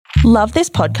Love this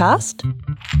podcast?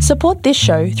 Support this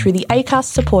show through the Acast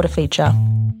supporter feature.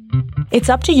 It's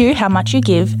up to you how much you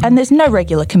give, and there's no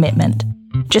regular commitment.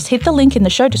 Just hit the link in the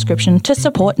show description to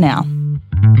support now.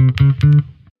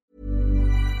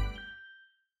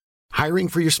 Hiring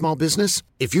for your small business?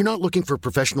 If you're not looking for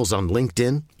professionals on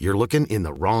LinkedIn, you're looking in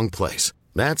the wrong place.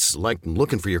 That's like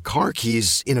looking for your car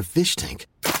keys in a fish tank.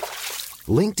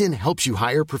 LinkedIn helps you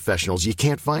hire professionals you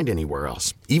can't find anywhere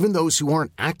else, even those who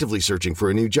aren't actively searching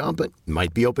for a new job but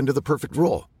might be open to the perfect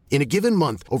role. In a given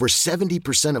month, over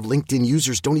 70% of LinkedIn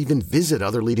users don't even visit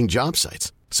other leading job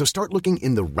sites. So start looking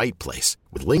in the right place.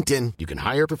 With LinkedIn, you can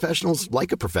hire professionals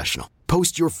like a professional.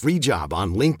 Post your free job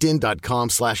on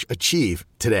linkedin.com/achieve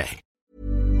today.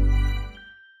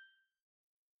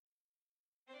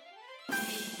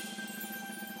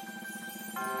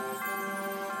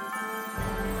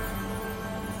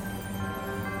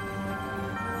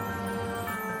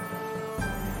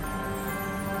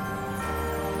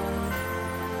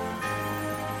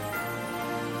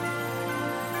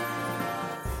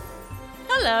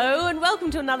 Hello and welcome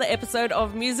to another episode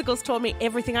of Musicals Taught Me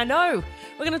Everything I Know.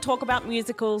 We're going to talk about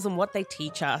musicals and what they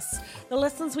teach us, the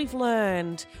lessons we've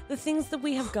learned, the things that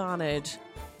we have garnered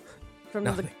from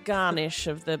the garnish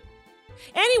of the...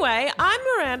 Anyway, I'm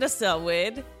Miranda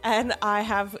Selwood and I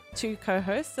have two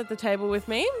co-hosts at the table with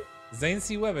me. Zane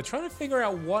C. Weber, trying to figure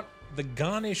out what the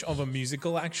garnish of a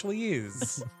musical actually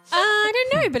is. I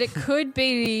don't know, but it could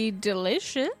be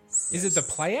delicious. Is it the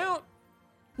play out?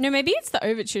 No, maybe it's the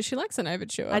overture. She likes an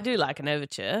overture. I do like an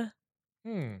overture.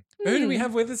 Who do we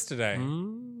have with us today?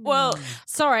 Well,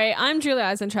 Sorry, I'm Julia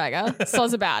Eisentrager.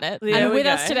 Soz about it. There and we with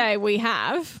go. us today we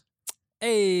have...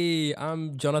 Hey,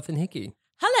 I'm Jonathan Hickey.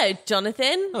 hello,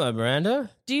 Jonathan. Hello, Miranda.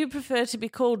 Do you prefer to be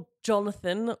called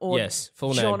Jonathan or Yes,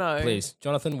 full name, Jono? please.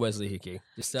 Jonathan Wesley Hickey.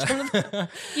 Just You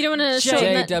don't want to J-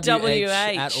 shorten it. JWH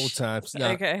WH. at all times. No.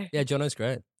 Okay. Yeah, Jono's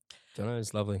great.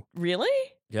 Jono's lovely. Really?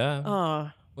 Yeah.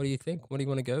 Oh, What do you think? What do you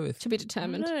want to go with? To be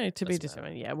determined. no, to be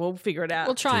determined. Yeah, we'll figure it out.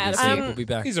 We'll try out a TBC, few. we'll be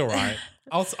back. He's all right.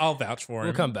 I'll vouch for him.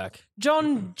 We'll come back.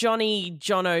 Johnny,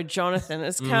 Jono, Jonathan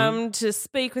has Mm-hmm. come to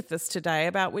speak with us today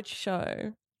about which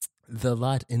show? The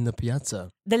Light in the Piazza.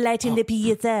 The Light in the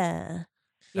Piazza.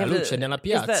 La luce nella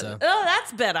piazza.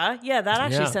 That's better. Yeah, that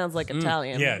actually Yeah. sounds like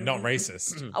Italian. Yeah, not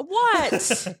racist.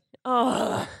 What?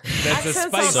 Oh, There's a Accents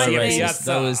space aren't So my in the thing. racist.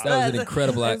 That was an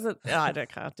incredible act. I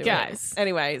can't do Guys. it.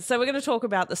 Anyway, so we're going to talk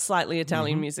about the slightly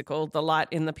Italian musical, The Light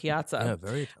in the Piazza. Yeah,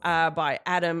 very By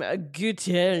Adam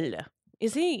Gutel.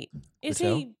 Is he?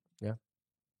 Gutel? Yeah.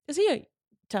 Is he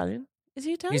Italian? Is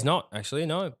he Italian? He's not, actually.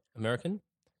 No, American.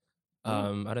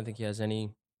 I don't think he has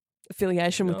any...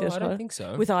 Affiliation with No, this I don't show? think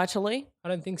so. With Italy? I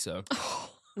don't think so.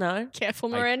 No. Careful,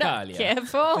 Miranda. Italia.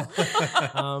 Careful.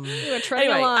 Um, You are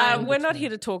treading Anyway, a line. we're not here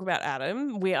to talk about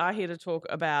Adam. We are here to talk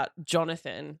about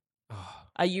Jonathan.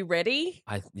 Are you ready?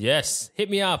 Yes, hit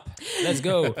me up. Let's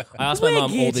go. I asked my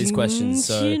mum all these questions,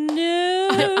 so You know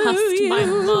I asked my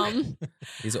you. mum.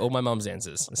 these are all my mum's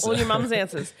answers. So. All your mum's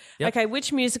answers. Yep. Okay,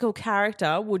 which musical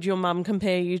character would your mum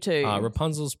compare you to?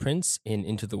 Rapunzel's prince in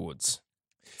Into the Woods.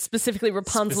 Specifically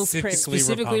Rapunzel's prince.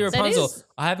 Specifically Rapunzel. Rapunzel. That is-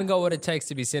 I haven't got what it takes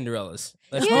to be Cinderella's.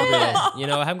 Let's Yeah. be real. You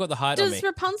know, I haven't got the height on me. Does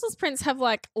Rapunzel's prince have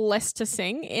like less to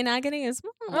sing in agony as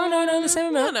well? Oh, no, the same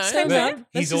amount. No, Same no. amount.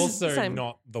 But he's That's just also the same.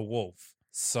 not the wolf.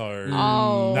 So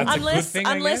Oh. that's a good Unless, thing,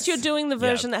 I unless guess. you're doing the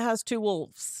version that has two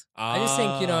wolves. I just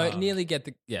think, nearly get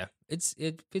the... Yeah,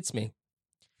 it fits me.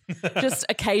 Just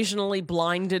occasionally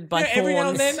blinded by thorns. every now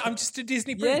and then, I'm just a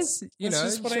Disney prince. You That's know,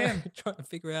 just what I am. Trying to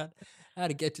figure out how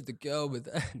to get to the girl with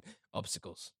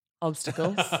obstacles.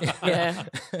 Obstacles. Yeah.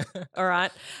 All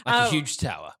right. Like a huge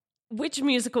tower. Which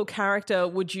musical character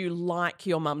would you like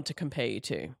your mum to compare you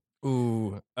to?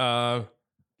 Ooh. I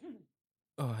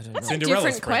don't That's know. a Cinderella's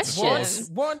different prince.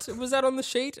 question. What was that on the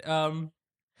sheet? Or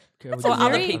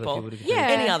other people. Yeah.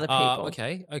 Any other people.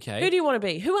 Okay. Who do you want to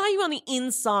be? Who are you on the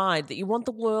inside that you want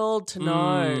the world to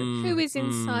know? Who is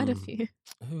inside of you?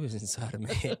 Who is inside of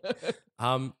me?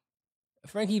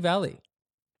 Frankie Valli.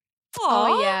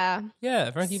 Oh, yeah.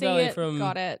 Yeah, Frankie See Valli it, from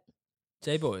got it.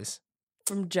 J Boys.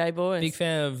 From J Boys. Big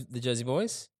fan of the Jersey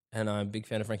Boys, and I'm a big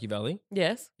fan of Frankie Valli.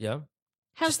 Yes. Yeah.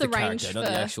 How's Just the range character, for not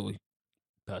the actual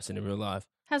person in real life.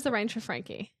 How's the range for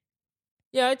Frankie?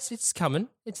 Yeah, it's coming.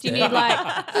 It's Do you there. need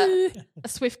like a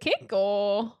swift kick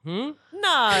or Hmm?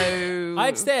 No.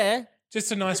 It's there.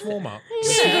 Just a nice warm up.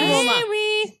 Just a good warm up?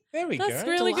 There we That's go.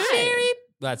 really good.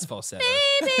 That's falsetto.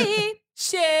 Baby.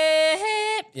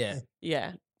 Yeah.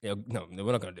 Yeah. Yeah. No,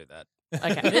 we're not going to do that.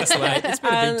 Okay. It's late. It's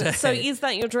been a big day. So is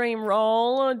that your dream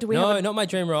role? Or do we No, have a... not my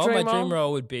dream role. dream My dream role?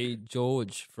 role would be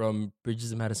George from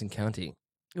Bridges of Madison County.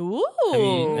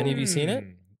 Ooh. Any of you seen it?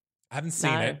 I haven't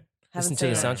seen No. it. Listen to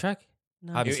the seen soundtrack.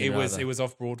 No. I haven't It, seen it was either. it was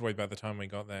off Broadway by the time we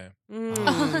got there.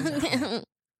 Mm.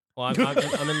 Well,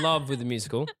 I'm in love with the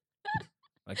musical.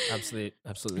 Like absolutely.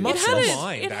 Much It had, more a,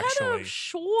 mind, it had actually. a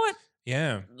short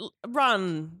Yeah,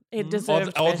 run. It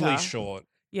deserved oddly better. short.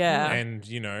 Yeah. And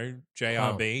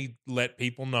JRB let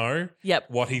people know Yep.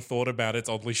 what he thought about its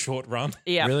oddly short run.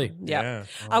 Yeah. Really? Yeah.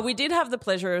 Yeah. We did have the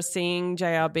pleasure of seeing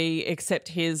JRB accept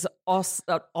his Oscar.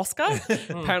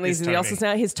 Apparently, he's His in the Tony. Oscars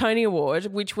now. His Tony Award,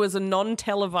 which was a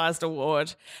non-televised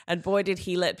award, and boy, did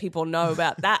he let people know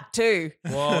about that too.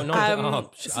 Whoa,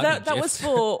 So that was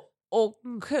for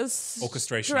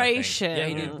orchestration. I think. Yeah,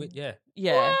 he did. Yeah,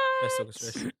 Yeah, best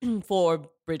orchestration. for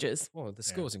Bridges. Oh, the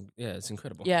score is it's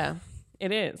incredible. Yeah,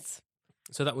 it is.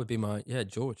 So that would be my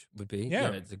George would be Yeah.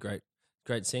 it's a great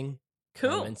sing.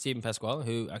 Cool. And Stephen Pasquale,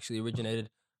 who actually originated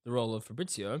the role of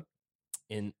Fabrizio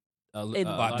in In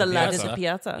La the Ladders Piazza. of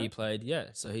Piazza. He played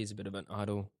so he's a bit of an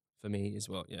idol for me as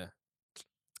well. Yeah, good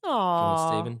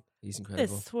Aww, old Stephen, he's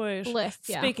incredible. that's sweet. Bless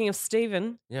ya. Speaking of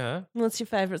Stephen, Yeah, what's your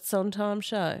favourite Sondheim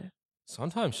show?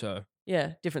 Sondheim show.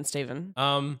 Yeah, different Stephen.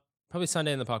 Probably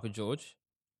Sunday in the Park with George.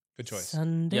 Good choice.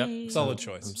 Sunday. Solid I'm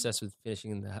choice. obsessed with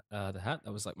finishing in the Hat.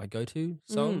 That was like my go-to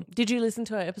song. Did you listen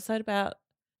to our episode about?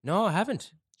 No, I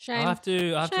haven't. Shame. I have to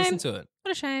Shame. listen to it.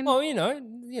 What a shame. Well,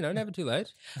 never too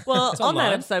late. Well, It's on that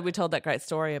online. episode, we told that great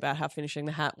story about how finishing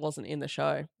the hat wasn't in the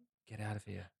show. Get out of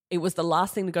here. It was the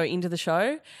last thing to go into the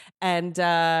show, and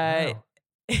Wow.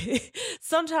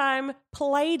 Sondheim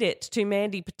played it to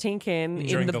Mandy Patinkin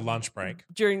During in the lunch break.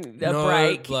 during the No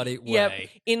break. bloody Yep,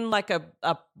 way. in like a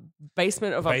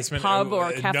basement of Basement, a pub or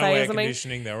a no cafe air or something.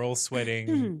 conditioning. They're all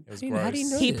sweating. It was gross. How do you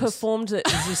know He this? performed it.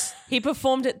 He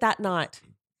performed it that night.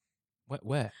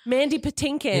 Where? Mandy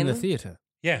Patinkin In the theatre.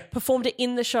 Yeah, performed it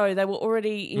in the show. They were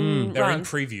already in they're in runs.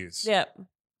 previews. Yep.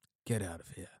 Get out of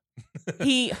here.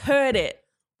 He heard it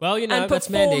Well, and that's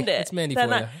performed Mandy. it. That's Mandy that for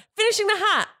night. you. Finishing the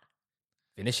hat.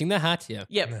 Finishing the Hat, yeah.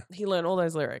 Yep. He learned all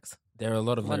those lyrics. There are a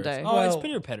lot of One lyrics. day. Oh, it's Well,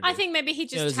 pretty repetitive. I think maybe he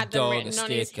just there's a had them dog, written a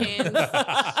on his stick,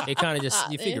 hand. you kind of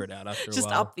just, you figure it out after a Just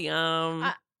while. up the arm.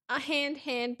 A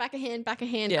hand, back a hand,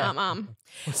 Yeah. arm.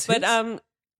 What's but this?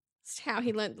 It's how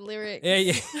he learnt the lyrics. Yeah,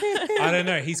 yeah. I don't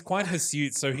know. He's quite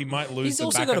hirsute, so he might lose He's the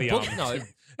also back got of a the book. arm. No,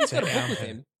 he's got a book with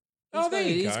him. Oh, there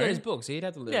you He's go. got his book, so he'd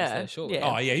have the lyrics Yeah, there, surely. yeah.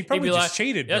 Oh, yeah. He He'd probably be just like,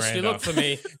 cheated, yes, you Miranda. look for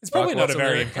me. It's probably not What's a the very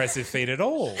lyric? impressive feat at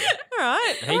all. all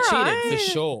right. He all cheated right. for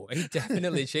sure. He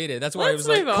definitely cheated. That's why Let's he was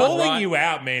like, move on. Calling right. you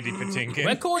out, Mandy Patinkin.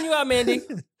 We're calling you out, Mandy.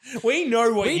 We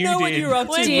know what We you know did. what you're up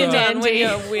to, We're bro. done.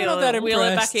 We're We're not that wheeling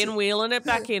it impressed. back in, wheeling it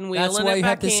back in, wheeling That's it why you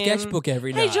back have the in. sketchbook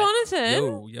every Hey, night.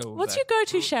 Jonathan. Yo, What's back. your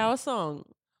go-to shower song?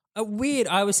 Weird.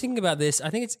 I was thinking about this. I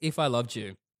think it's If I Loved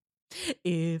You.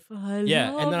 If I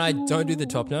Yeah, and then I don't do the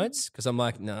top notes because I'm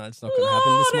like, no, it's not going to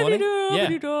happen this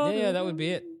morning. Yeah, that would be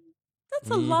it. That's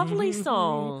a lovely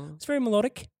song. It's very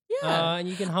melodic. Yeah. And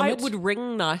you can hum It it. would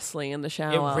ring nicely in the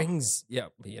shower. It rings. Yeah,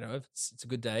 if it's a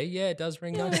good day, yeah, it does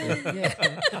ring nicely. Yeah.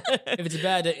 If it's a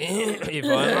bad day, if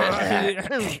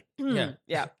I, yeah.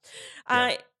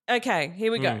 Yeah. Okay,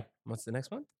 here we go. What's the next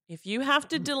one? If you have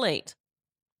to delete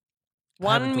I haven't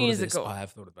one thought of this. musical I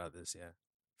have thought about this. Yeah,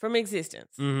 from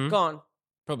existence, Mhm. gone.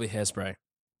 probably Hairspray.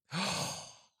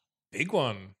 Big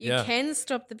one. You Yeah. can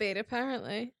stop the beat,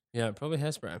 apparently. Yeah, probably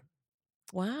Hairspray.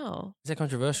 Wow. Is that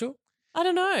controversial? I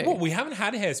don't know. Well, we haven't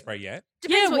had Hairspray yet.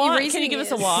 Depends yeah, what why? your Can you reasoning give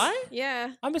us a is. why?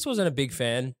 Yeah. I just wasn't a big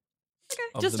fan.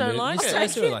 of Just the don't movie. like it. I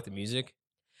just really like the music.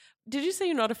 Did you say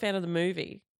you're not a fan of the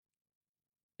movie?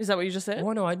 Is that what you just said?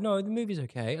 Oh no, I know the movie's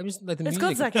okay. I'm just like the It's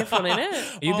music. got Zac Efron in it.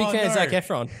 Are you a big Oh, fan of no. Zac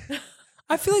Efron?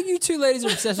 I feel like you two ladies are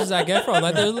obsessed with Zac Efron.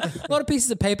 Like there's a lot of pieces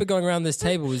of paper going around this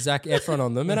table with Zac Efron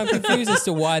on them, and I'm confused as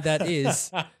to why that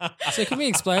is. So can we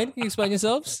explain? Can you explain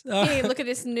yourselves? Hey, look at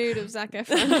this nude of Zac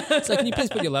Efron. So can you please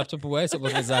put your laptop away? Stop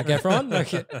looking at Zac Efron.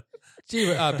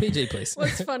 Okay. PG, please.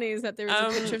 What's funny is that there is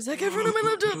a picture of Zac Efron on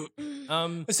my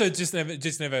laptop. So just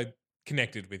never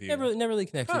connected with you. Never really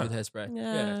connected Huh. with Hairspray.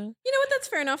 Yeah. You know what? That's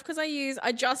fair enough because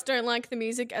I just don't like the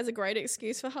music as a great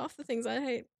excuse for half the things I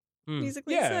hate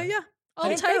musically. Yeah. So yeah, I'll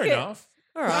Hey, take fair it. enough.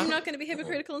 All I'm right. not going to be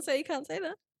hypocritical and say you can't say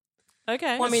that.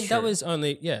 Okay. Well, I mean, That's that true. was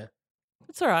only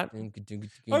It's all right.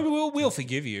 Oh, we'll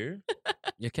forgive you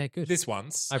Okay, good. this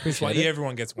once. I appreciate This one. it.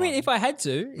 Everyone gets I one. mean, if I had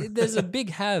to, there's a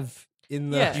big have in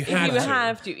the. Yeah, You if had you to.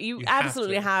 have to. You You have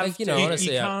absolutely to. have Like, you to. know, you,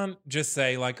 honestly, you I- can't just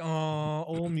say like, "Oh,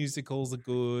 all musicals are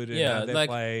good and Yeah, have their like,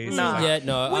 place." Nah. Like, yeah,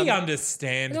 no. we I'm-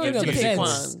 understand. I don't that wanna be on the Pick fence.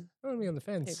 one. I don't want to be on the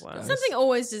fence. Pick one. guys. Something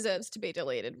always deserves to be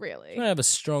deleted. Really. I don't have a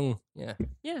strong. Yeah,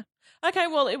 Okay,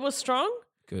 well, it was strong.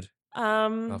 good,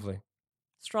 Um, lovely.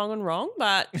 strong and wrong,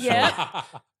 but yeah,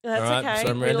 that's All right, okay.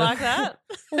 so We Miranda. like that.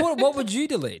 Well, what would you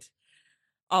delete?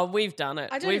 Oh, we've done it.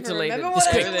 I don't We've even deleted remember what I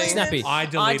everything. deleted. Snappy. I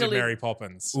deleted delete- Mary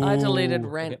Poppins. I deleted Ooh,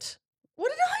 Rent. What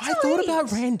did I thought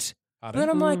about Rent. Pardon? But then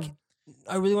I'm like,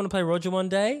 I really want to play Roger one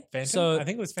day. Phantom? So I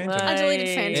think it was Phantom. I deleted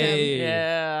Phantom. Hey.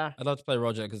 Yeah. I'd love to play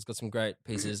Roger because it's got some great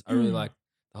pieces. I really like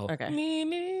the whole Okay.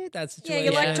 that Yeah, situation.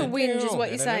 you like to whinge is what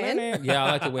you're saying. Yeah,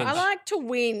 I like to whinge. I like to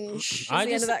whinge. Is the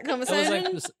end of that It was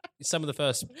conversation. like some of the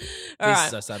first pieces All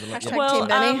right. I started. Like, Hashtag yeah. Well, Team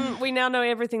Benny. we now know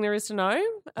everything there is to know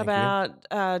about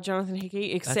Jonathan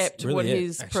Hickey, except really what it,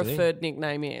 his actually. preferred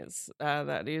nickname is.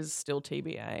 That is still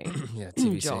TBA. yeah,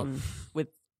 TBC. John with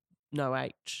no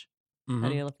H. Mhm. How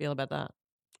do you feel about that?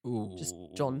 Ooh. Just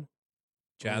John.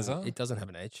 Jazza? It doesn't have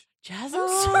an H. Jazza.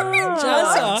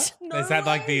 Jazza. Is that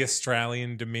like the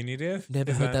Australian diminutive?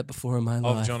 Never Is heard that before in my Of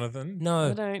life. Jonathan?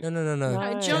 No, I don't- no. No.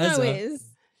 Jono Jazza. is.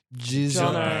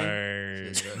 Jizzo.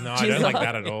 No, I don't like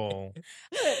that at all.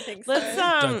 I don't think so. Let's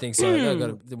Don't think so. No,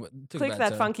 gotta, took click a bad that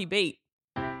turn. funky beat.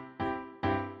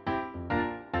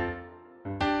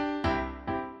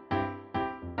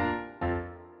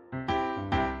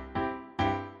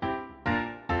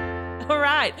 All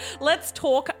right, let's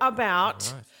talk about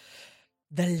All right.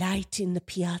 the light in the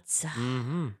piazza.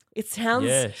 Mhm. It sounds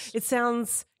Yes. it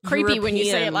sounds Creepy when you say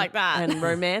it European like that. and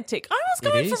romantic. I was It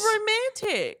going for is.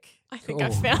 romantic. I think I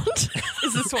Oh. found.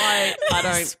 Is this why I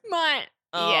don't? This might.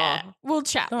 Oh. Yeah, we'll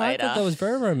chat No, I later. thought that was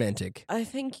very romantic. I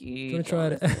think you. Do you want to try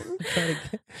Jonathan. to? Try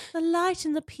to The light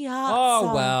in the piazza.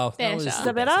 oh wow! Better. was Is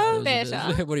that better? that was a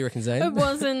Better. bit- What do you reckon, Zane? It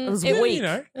wasn't. It was it, weak. You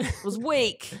know, It was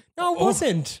weak. No, it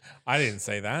wasn't. I didn't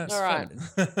say that. All right.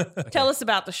 Tell us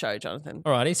about the show, Jonathan.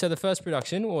 Alrighty, so the first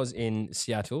production was in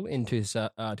Seattle in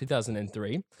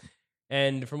 2003.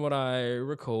 And from what I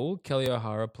recall, Kelly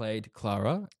O'Hara played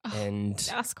Clara and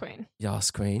Yas Queen.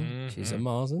 Yas Queen. She's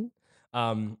amazing.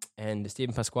 And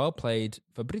Stephen Pasquale played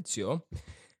Fabrizio.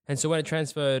 And so when it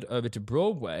transferred over to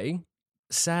Broadway,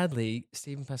 sadly,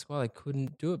 Stephen Pasquale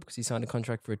couldn't do it because he signed a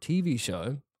contract for a TV show.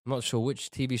 I'm not sure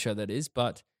which TV show that is,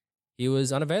 but he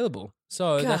was unavailable.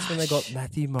 So that's when they got Gosh.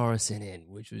 Matthew Morrison in,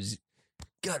 which was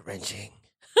gut-wrenching.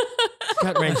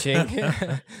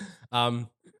 Gut-wrenching.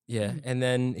 Yeah, and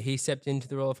then he stepped into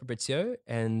the role of Fabrizio,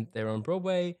 and they were on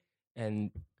Broadway,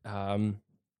 and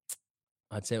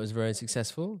I'd say it was very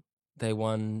successful. They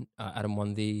won. Adam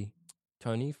won the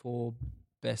Tony for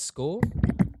best score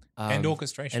And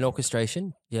orchestration. And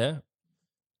orchestration, yeah,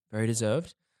 very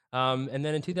deserved. And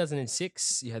then in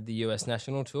 2006, you had the US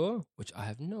national tour, which I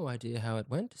have no idea how it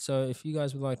went. So if you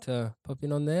guys would like to pop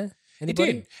in on there, It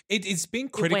anybody? did. It's been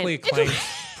critically went. acclaimed.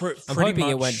 I'm pretty hoping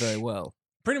it much- went very well.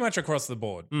 Pretty much across the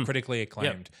board, critically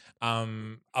acclaimed.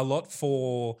 A lot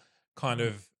for kind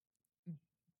of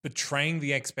betraying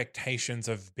the expectations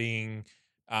of being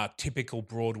typical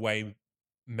Broadway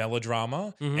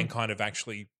melodrama and kind of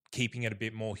actually keeping it a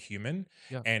bit more human.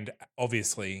 Yeah. And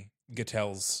obviously,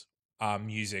 Gattel's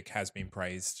music has been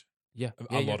praised Yeah,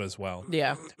 a lot as well.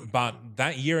 Yeah. But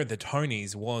that year at the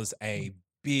Tonys was a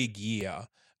big year.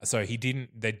 So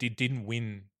they didn't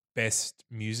win Best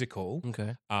Musical.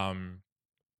 Okay.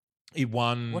 It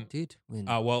won. What did win?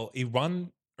 It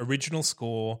won original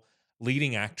score,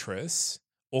 leading actress,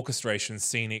 orchestration,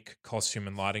 scenic, costume,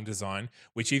 and lighting design.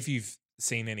 Which, if you've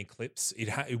seen any clips,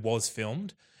 it was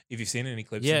filmed. If you've seen any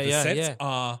clips, Yeah, the yeah, sets yeah.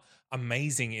 are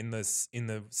amazing in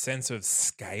the sense of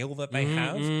scale that they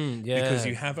have. yeah. Because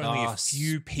you have only Vast, a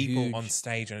few people huge. on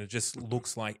stage, and it just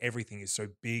looks like everything is so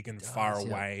big and far does, yeah.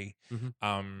 away. Mhm.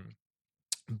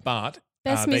 But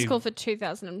Best they- musical for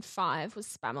 2005 was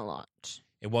Spamalot.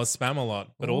 It was Spamalot,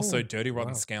 but also Oh, Dirty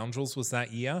Rotten wow. Scoundrels was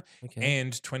that year, Okay.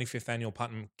 and 25th Annual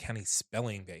Putnam County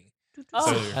Spelling Bee.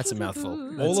 Oh. So That's a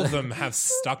mouthful. all That's of them have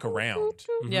stuck around.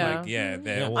 Yeah. Like, yeah,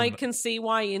 they're all I can see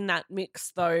why in that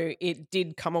mix, though, it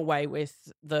did come away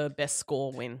with the best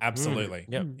score win. absolutely.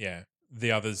 Yep. Yeah.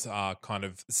 The others are kind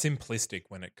of simplistic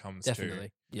when it comes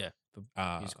Definitely. Yeah. For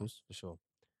to musicals, for sure.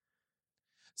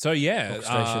 So yeah,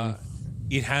 Orchestration.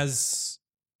 it has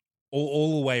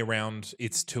all the way around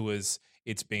its tours.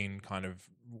 It's been kind of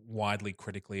widely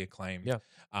critically acclaimed. Yeah.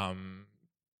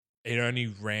 It only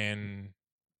ran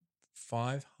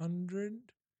 500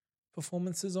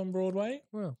 performances on Broadway.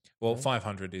 Well, Well,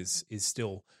 500 is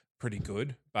still pretty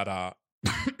good, but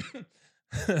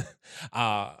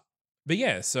but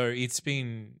yeah. So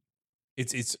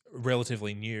it's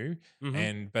relatively new,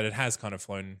 but it has kind of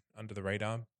flown under the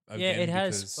radar. Mm-hmm. yeah, Again it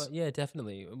has. because- But yeah,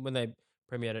 definitely. When they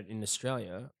premiered it in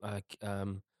Australia, like,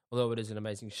 although it is an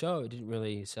amazing show, it didn't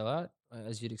really sell out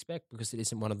as you'd expect because it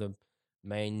isn't one of the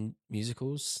main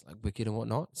musicals like Wicked and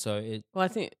whatnot. So it Well, I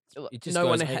think just no goes,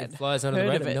 one it had flies under the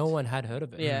heard of radar. it. No one had heard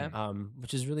of it. Yeah.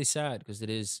 Which is really sad because it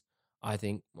is, I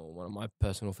think, one of my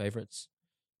personal favorites.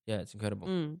 Yeah, it's incredible.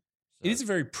 Mm. So. It is a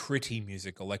very pretty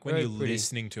musical. Like when Very you're pretty.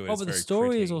 listening to it, Oh, it's but the very story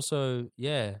pretty. is also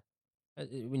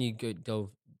when you go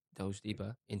delve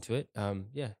deeper into it,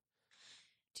 yeah.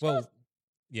 Well,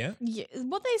 yeah. Yeah,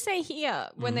 what they say here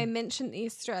when Mm-hmm. they mention the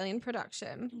Australian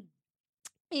production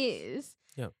is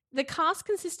Yep. the cast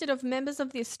consisted of members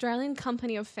of the Australian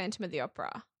Company of Phantom of the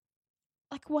Opera.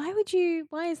 Like, why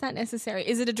is that necessary?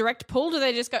 Is it a direct pull? Do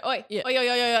they just go, oi, Yeah. oi, oi,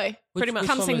 oi, oi, oi? Pretty much.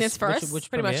 Come one sing was- this for us. Which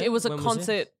Pretty much. premiere? It was a When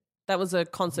concert. That was a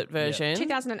concert version.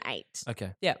 2008.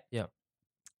 Okay. Yeah.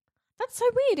 That's so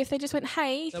weird if they just went,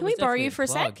 hey, That can was we borrow definitely you for a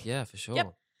plug. sec? Yeah, for sure.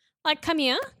 Yep. Like, come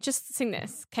here, just sing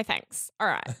this. Okay, thanks. All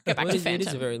right, go back Well, to it Phantom.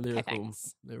 is a very Okay, lyrical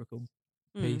thanks.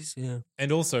 Mm. piece. Yeah.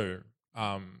 And also,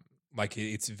 like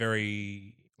it's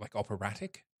very like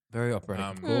operatic. Very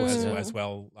operatic, of As, course. Mm. yeah. as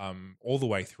well, all the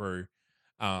way through.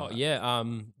 Oh, yeah.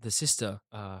 The sister,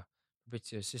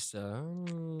 Fabrizio's sister.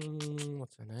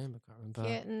 What's her name? I can't remember.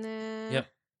 Getting there. Yep.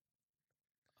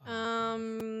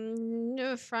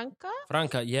 No, Franca?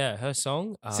 Franca, yeah, her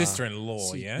song.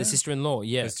 Sister-in-law, yeah? The sister-in-law,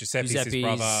 yeah. Because Giuseppe's his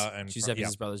brother and Giuseppe's yeah.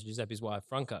 his brother, Giuseppe's wife,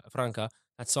 Franca.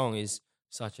 That song is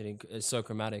it's so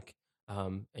chromatic,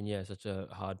 and yeah, such a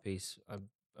hard piece.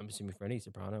 I'm assuming for any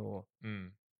soprano or.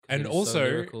 Mm. 'cause And it is so also,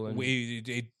 lyrical and-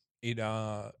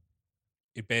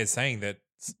 it bears saying that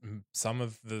some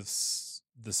of the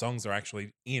songs are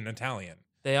actually in Italian.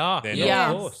 They are. They're Yeah,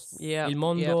 not- of course. Yeah. Il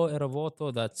mondo era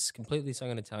vuoto. That's completely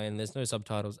sung in Italian. There's no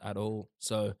subtitles at all.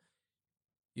 So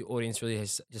your audience really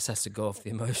just has to go off the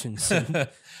emotions that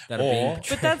are being Or- portrayed.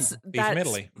 But that's Be from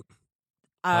Italy.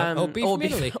 Be or from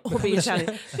Italy. or be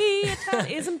Italian. Be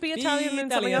Italian. Isn't be Italian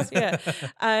and something else? Yeah.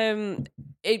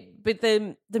 But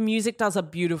the music does a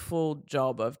beautiful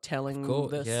job of telling course,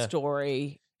 the yeah.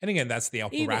 story. And again, that's the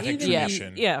operatic Yeah,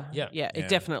 tradition. yeah, Yeah. yeah. Yeah. It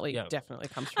definitely Yeah.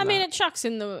 comes from I mean, that. it chucks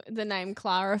in the name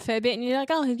Clara a fair bit, and you're like,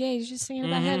 oh, yeah, you're just singing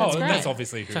about her. Mhm. That's Oh, great. that's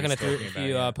obviously who chucking he's a few, talking about.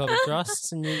 few yeah. pelvic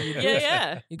thrusts and you're Yeah,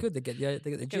 yeah. You're good. They get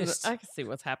the gist. I can see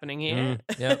what's happening here.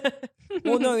 Yeah.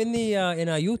 Well, no, in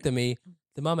Aiutami,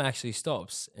 the mama actually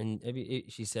stops and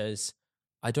she says,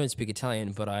 "I don't speak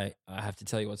Italian, but I have to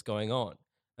tell you what's going on."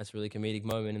 That's a really comedic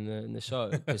moment in the show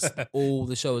because all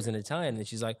the show is in Italian, and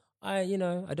she's like, I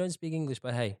don't speak English,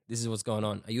 but hey, this is what's going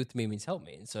on. Aiutami means help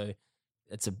me, and so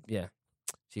it's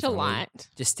she finally Delight.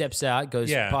 just steps out, goes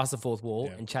Yeah. past the fourth wall,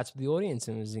 Yeah. and chats with the audience,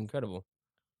 and it was incredible.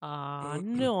 Ah,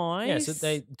 nice. Yeah, so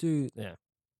they do. Yeah,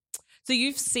 So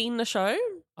you've seen the show?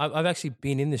 I've actually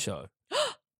been in the show.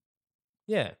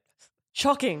 Yeah.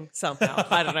 Shocking somehow.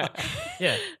 I don't know.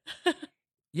 Yeah.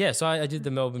 Yeah, so I did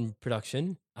the Melbourne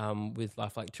production with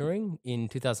Lifelike Touring in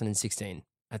 2016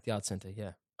 at the Arts Centre.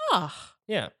 Yeah. Oh,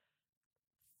 Yeah.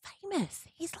 famous.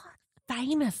 He's like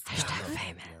famous.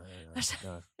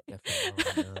 No,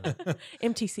 definitely not.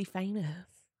 MTC famous.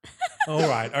 All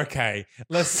right, okay.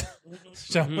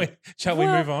 Shall we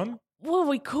Well- move on? Well,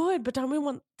 we could, but don't we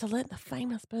want to let the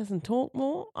famous person talk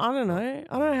more? I don't know.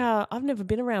 I don't know how. I've never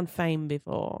been around fame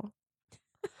before.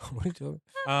 What are you talking?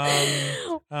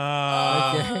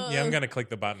 Yeah, I'm going to click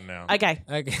the button now. Okay.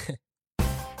 Okay.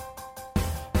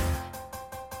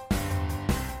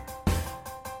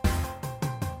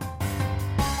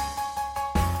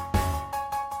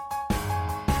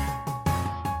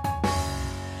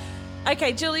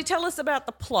 Okay, Julie, tell us about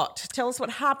the plot. Tell us what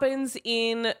happens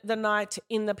in the night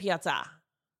in the piazza.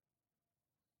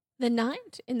 The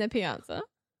night in the piazza.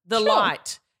 The Sure.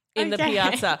 light in the Okay.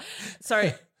 piazza. Sorry.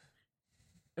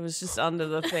 It was just under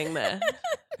the thing there.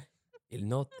 Il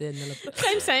notte nella...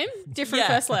 Same. Different Yeah.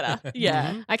 first letter.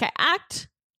 Yeah. Okay, Act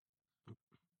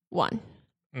 1.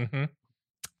 Mm-hmm.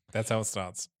 That's how it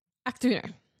starts. Act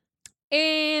 1.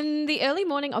 In the early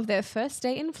morning of their first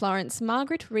day in Florence,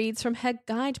 Margaret reads from her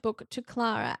guidebook to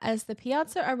Clara as the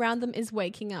piazza around them is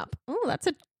waking up. Oh, that's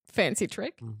a fancy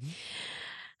trick.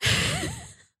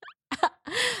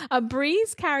 A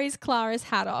breeze carries Clara's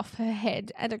hat off her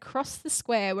head and across the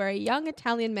square where a young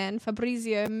Italian man,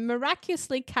 Fabrizio,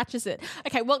 miraculously catches it.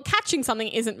 Okay, well, catching something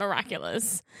isn't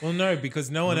miraculous. Well, no, because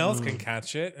no one else can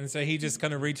catch it, and so he just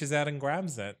kind of reaches out and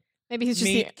grabs it. Maybe he's just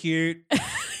Meet cute.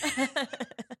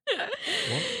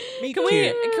 Meet Can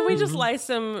cute. we just lay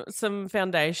some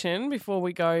foundation before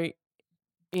we go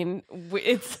in?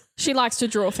 It's She likes to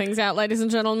draw things out, ladies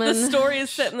and gentlemen. the story is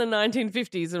set in the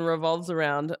 1950s and revolves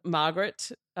around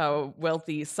Margaret, a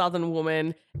wealthy Southern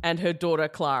woman, and her daughter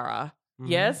Clara.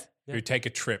 Yes, Who take a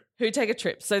trip. who take a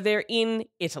trip. So they're in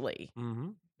Italy. Mm-hmm.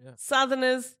 Yeah.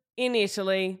 Southerners in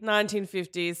Italy,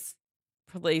 1950s.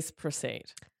 Please proceed.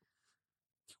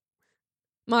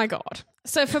 My God.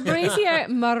 So Fabrizio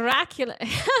miraculous.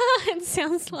 It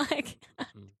sounds like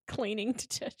cleaning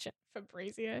detergent.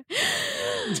 Fabrizio.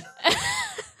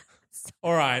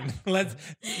 All right.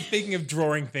 Speaking of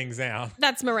drawing things out.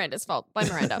 That's Miranda's fault by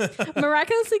Miranda.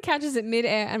 Miraculously catches it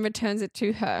midair and returns it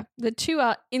to her. The two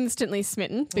are instantly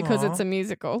smitten because it's a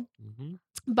musical. Mm-hmm.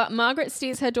 But Margaret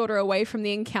steers her daughter away from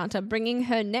the encounter, bringing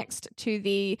her next to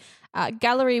the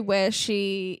gallery where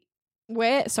the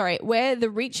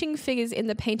reaching figures in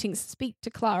the paintings speak to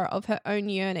Clara of her own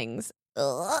yearnings.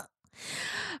 Ugh.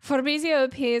 Fabrizio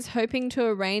appears, hoping to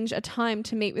arrange a time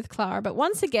to meet with Clara, but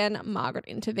once again, Margaret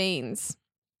intervenes.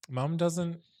 Mum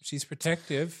doesn't. She's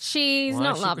protective. She's Why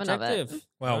not is she loving of it. protective?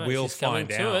 Well, Right, we'll she's coming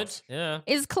find to out. it. Yeah.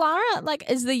 Is Clara,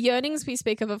 is the yearnings we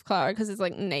speak of Clara because it's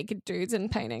like naked dudes in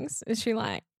paintings? Is she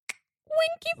like,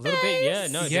 winky A little bit, yeah,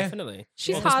 face? no, Yeah. definitely.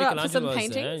 She's Because hard up for some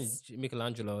Michelangelo's there, paintings. and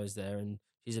Michelangelo is there, and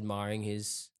she's admiring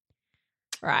his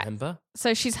Right. ember.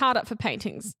 So she's hard up for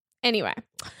paintings. Anyway,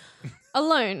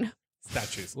 alone.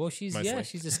 Statues. Well, she's Mostly.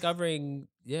 she's discovering,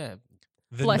 The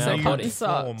Bless her male cotton body.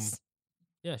 socks.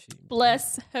 she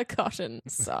Bless her cotton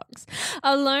socks.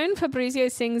 Alone, Fabrizio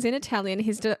sings in Italian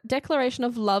his declaration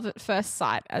of love at first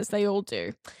sight, as they all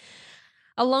do,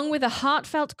 along with a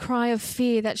heartfelt cry of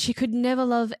fear that she could never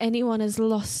love anyone as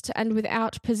lost and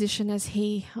without position as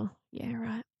he. Oh, yeah,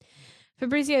 right.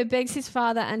 Fabrizio begs his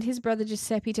father and his brother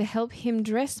Giuseppe to help him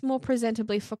dress more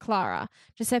presentably for Clara.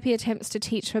 Giuseppe attempts to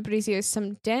teach Fabrizio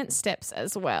some dance steps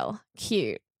as well.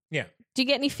 Cute. Yeah. Do you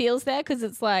get any feels there? Because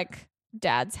it's like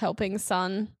dad's helping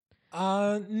son.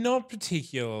 Not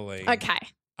particularly. Okay.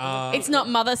 It's not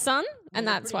mother son, and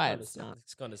that's why it's not.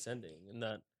 It's condescending, and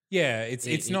that Yeah,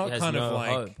 it's not has kind of no like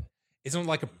hope. it's not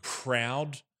like a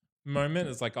proud moment.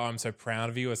 It's like, oh, I'm so proud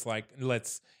of you. It's like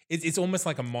it's almost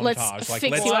like a Let's montage. Like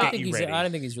fix let's you Well, up. get you ready. I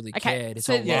don't think he's really Okay, cared. It's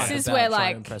so all this life is about where, trying to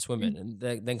like- impress women,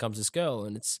 and then comes this girl,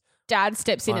 and it's Dad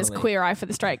steps in as Finally. queer eye for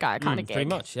the straight guy kind of gig. pretty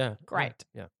much, yeah, Great.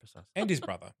 yeah, precisely. And his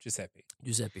brother, Giuseppe.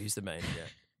 Giuseppe is the main, yeah.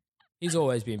 He's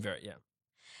always been very, yeah.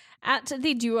 At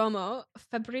the Duomo,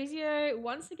 Fabrizio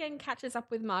once again catches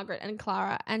up with Margaret and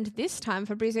Clara, and this time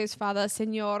Fabrizio's father,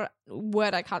 Signor,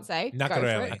 word I can't say, go for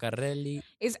Nacarelli. it, Accarelli,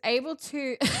 is able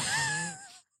to...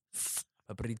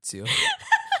 Fabrizio.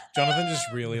 Jonathan just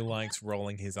really likes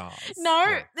rolling his R's.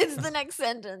 No, it's the next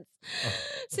sentence.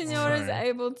 Signor is sorry.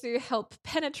 able to help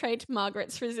penetrate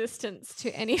Margaret's resistance to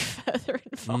any further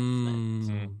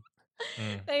involvement.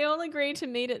 Mm. They all agree to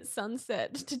meet at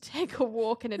sunset to take a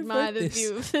walk and admire read the this.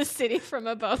 view of the city from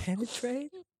above.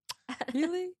 Penetrate?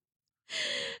 Really?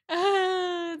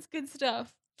 It's good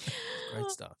stuff. Great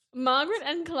stuff. Margaret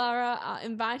and Clara are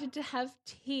invited to have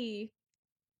tea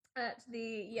at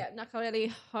the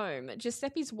Nacarelli home.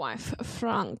 Giuseppe's wife,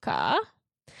 Franca,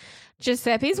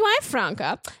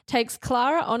 takes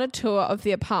Clara on a tour of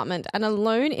the apartment, and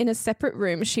alone in a separate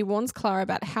room, she warns Clara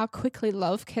about how quickly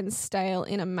love can stale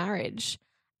in a marriage.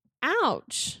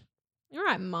 Ouch. All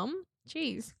right, Mum.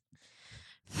 Jeez.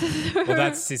 Well,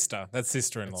 that's sister. That's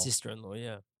sister-in-law. Sister-in-law,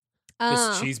 yeah.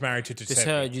 She's married to Because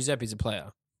Giuseppe. Giuseppe's a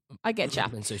player. I get ya.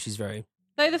 And so she's very...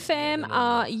 Though the fam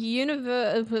are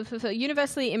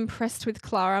universally impressed with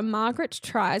Clara, Margaret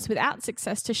tries without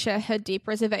success to share her deep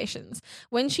reservations.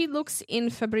 When she looks in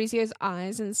Fabrizio's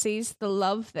eyes and sees the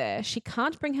love there, she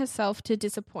can't bring herself to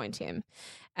disappoint him,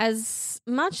 as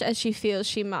much as she feels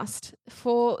she must,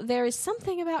 for there is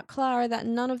something about Clara that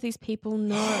none of these people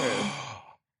know.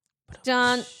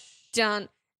 Dun, dun,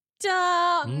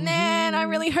 dun. Man, I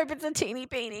really hope it's a teeny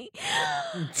beanie.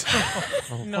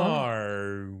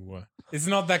 No. It's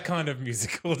not that kind of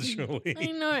musical, I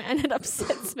surely. know, and it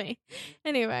upsets me.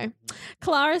 Anyway,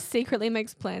 Clara secretly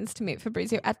makes plans to meet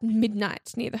Fabrizio at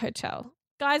midnight near the hotel.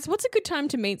 Guys, what's a good time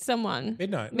to meet someone?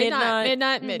 Midnight.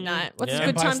 Midnight. What's Yeah. a good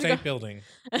Empire time State to Building.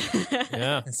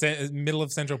 Yeah. Middle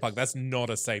of Central Park. That's not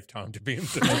a safe time to be in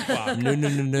Central Park.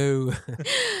 No. go?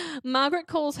 Margaret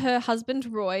calls her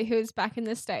husband Roy, who is back in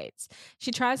the States.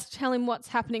 She tries to tell him what's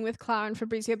happening with Clara and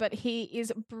Fabrizio, but he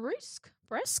is brusque,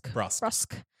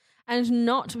 and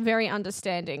not very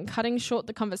understanding, cutting short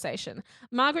the conversation.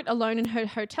 Margaret, alone in her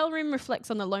hotel room, reflects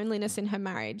on the loneliness in her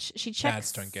marriage. She checks.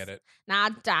 Dads don't get it. Nah,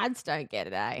 dads don't get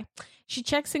it, eh? She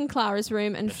checks in Clara's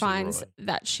room and Especially finds Roy.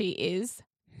 that she is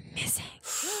missing.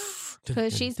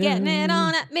 Because she's getting it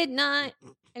on at midnight.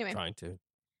 Anyway, Trying to.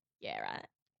 yeah, right.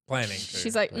 Planning to.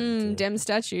 She's like, Planning to. dem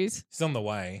statues. She's on the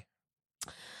way.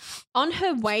 On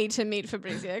her way to meet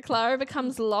Fabrizio, Clara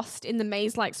becomes lost in the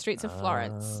maze-like streets of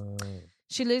Florence. Oh.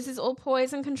 She loses all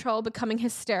poise and control, becoming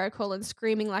hysterical and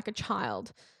screaming like a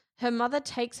child. Her mother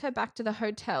takes her back to the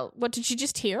hotel. What, did you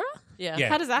just hear her? Yeah. Yeah.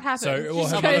 How does that happen? So, well,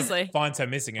 She her goes- mother finds her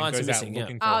missing and Finds her goes missing, out yeah.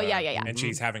 looking for Oh, her. yeah. And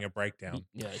she's having a breakdown.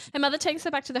 Yeah. Her mother takes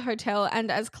her back to the hotel, and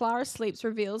as Clara sleeps,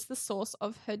 reveals the source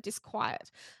of her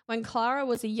disquiet. When Clara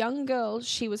was a young girl,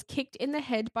 she was kicked in the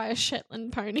head by a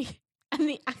Shetland pony, and and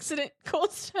the accident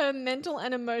caused her mental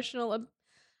and emotional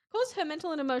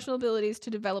abilities to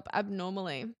develop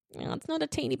abnormally. Oh, it's not a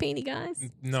teeny peeny, guys.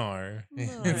 No,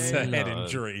 it's a head No.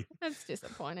 injury. That's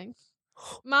disappointing.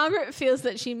 Margaret feels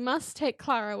that she must take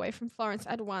Clara away from Florence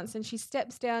at once, and she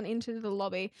steps down into the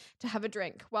lobby to have a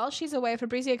drink. While she's away,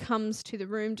 Fabrizio comes to the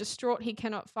room. Distraught, he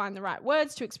cannot find the right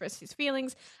words to express his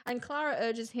feelings, and Clara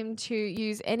urges him to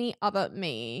use any other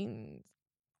means.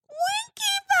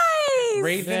 Winky face!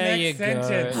 Read the There you next go.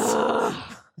 sentence.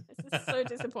 This is so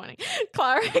disappointing.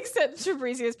 Clara accepts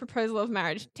Fabrizio's proposal of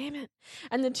marriage. Damn it.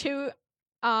 And the two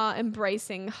are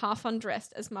embracing, half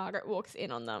undressed, as Margaret walks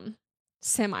in on them.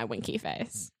 Semi-winky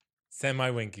face.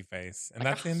 Semi-winky face. And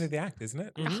that's the end of the act, isn't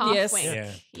it? A half Yes. wink.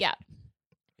 Yeah. Yeah.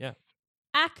 Yeah.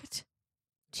 Act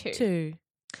 2. 2.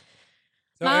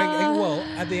 So, well,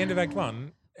 at the end of Act 1,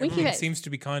 Winky everything face. seems to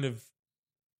be kind of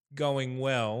going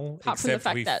well. Apart from the except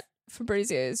fact we've- that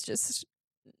Fabrizio is just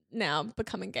now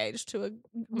become engaged to a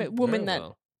Very woman that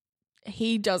well.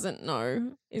 he doesn't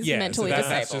know is yeah, mentally so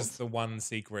disabled. that's just the one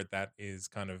secret that is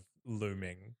kind of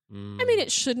looming. I mean,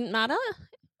 it shouldn't matter.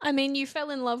 I mean, you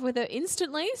fell in love with her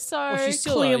instantly, so Well, she's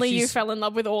still, clearly you she's- fell in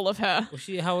love with all of her.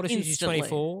 Well, how old is she? She's Instantly.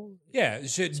 24? Yeah,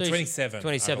 So 27.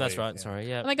 27, that's I believe, right. yeah. Sorry,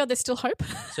 yeah. Oh my God, there's still hope.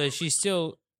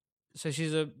 So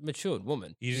she's a matured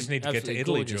woman. You just She's need to get to absolutely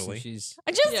Italy, gorgeous, and Julie. She's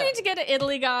I just Yeah. need to get to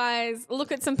Italy, guys,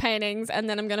 look at some paintings, and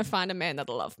then I'm going to find a man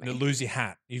that'll love No, me. lose your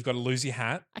hat. You've got to lose your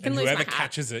hat. I can and lose my whoever hat.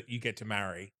 catches it, you get to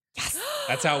marry. Yes.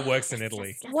 That's how it works in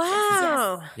Italy.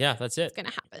 Wow. yeah, that's it. It's going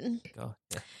to happen. God,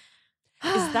 yeah.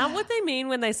 Is that what they mean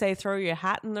when they say throw your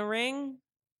hat in the ring?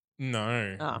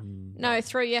 No. Oh. No,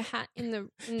 throw your hat in the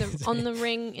on the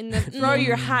ring in the Throw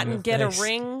your hat your and get face. a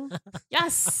ring?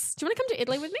 Yes. Do you want to come to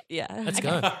Italy with me? Yeah. Let's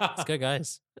go. Let's go,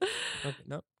 guys. Okay,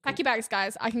 no, Pack your bags,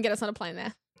 guys. I can get us on a plane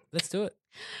there. let's do it.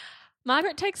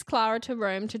 Margaret takes Clara to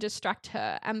Rome to distract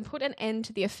her and put an end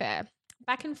to the affair.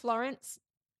 Back in Florence,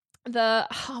 the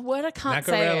word I can't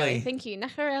say. Nacarelli. Thank you.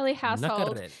 Nacarelli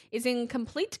household Nacarelli. is in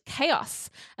complete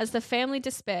chaos as the family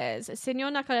despairs.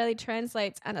 Signor Nacarelli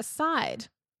translates an aside.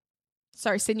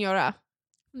 Sorry, Signora.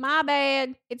 My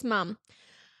bad. It's Mum.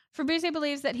 Fabrizio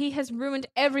believes that he has ruined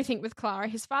everything with Clara.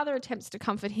 His father attempts to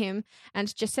comfort him,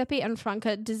 and Giuseppe and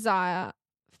Franca desire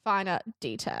finer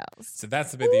details. So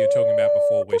that's the bit that you were talking about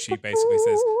before, where she basically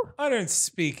says, "I don't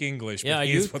speak English, but Yeah,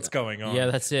 here's you- what's going on." Yeah,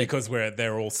 that's it. Because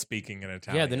they're all speaking in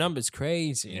Italian. Yeah, the number's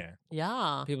crazy. Yeah.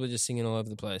 Yeah. People are just singing all over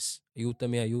the place.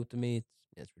 Aiutami, aiutami.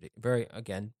 It's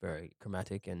ridiculous. Very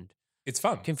chromatic and It's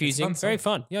fun. confusing. It's Very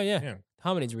song. fun. Yeah, yeah. Yeah.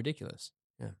 Harmony's ridiculous.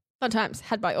 Fun times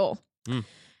had by all. Mm.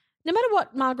 No matter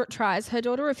what Margaret tries, her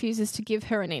daughter refuses to give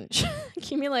her an inch,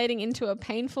 accumulating into a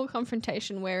painful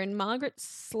confrontation wherein Margaret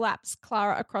slaps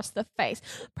Clara across the face.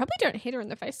 Probably don't hit her in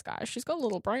the face, guys. She's got a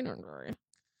little brain injury.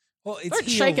 Well, it's Don't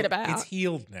healed. shake it about. It's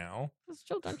healed now.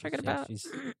 Still don't check it Yeah, about. she's-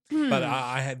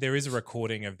 But there is a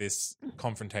recording of this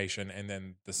confrontation and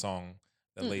then the song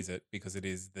that leads it, because it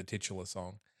is the titular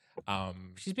song.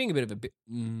 She's being a bit of a bit.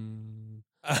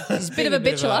 She's a bit of a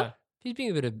bitchula. She's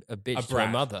being a bit of a bitch A to her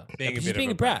brat. mother. Being a she's bit of being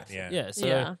a a brat. brat, yeah. So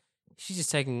Yeah. she's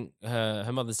just taking her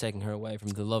mother's taking her away from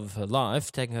the love of her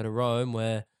life, taking her to Rome,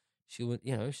 where she would,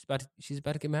 she's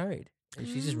about to get married, and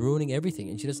she's just ruining everything,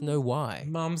 and she doesn't know why.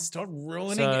 Mum, stop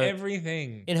ruining So-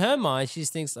 everything. In her mind, she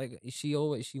just thinks like she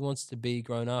wants to be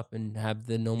grown up and have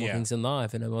the normal Yeah. things in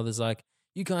life, and her mother's like,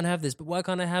 "You can't have this, but why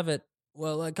can't I have it?"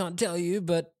 Well, I can't tell you,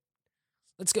 but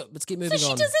let's go. Let's keep moving So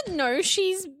she on. doesn't know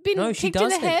she's been No, she kicked in the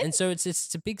doesn't, head? and so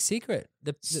it's a big secret.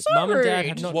 The So mum and dad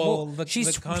have rude. not. Well, the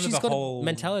she's kind of she's the got whole- a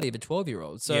mentality of a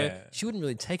 12-year-old, so Yeah. she wouldn't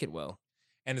really take it well.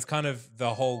 And it's kind of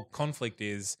the whole conflict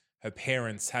is her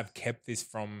parents have kept this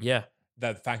from Yeah,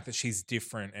 the fact that she's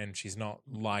different and she's not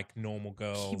like normal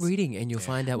girls. keep reading, and you'll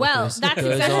find out. Well, what goes, that's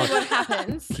goes exactly on. what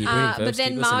happens. Keep reading, But folks, then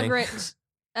keep listening. Margaret,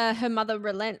 her mother,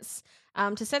 relents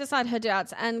to set aside her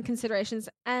doubts and considerations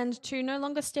and to no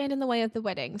longer stand in the way of the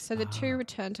wedding. So the two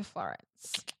return to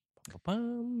Florence.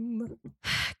 Bum.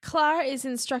 Clara is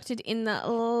instructed in the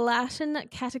Latin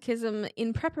catechism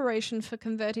in preparation for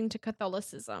converting to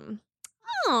Catholicism.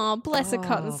 Oh, bless her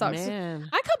cotton socks. Man.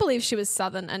 I can't believe she was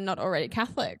Southern and not already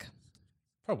Catholic.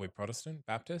 Probably Protestant,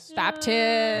 Baptist.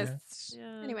 Baptist.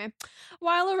 Yeah. Anyway,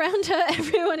 while around her,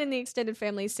 everyone in the extended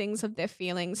family sings of their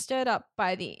feelings, stirred up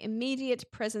by the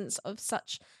immediate presence of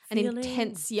such an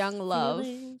intense young love.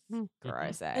 Feelings.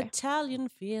 Gross, eh? Italian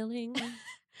feeling.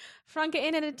 Franca,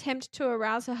 in an attempt to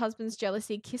arouse her husband's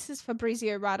jealousy, kisses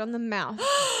Fabrizio right on the mouth.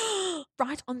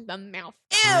 Right on the mouth.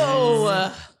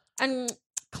 Ew. And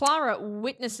Clara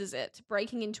witnesses it,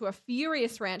 breaking into a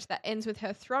furious rant that ends with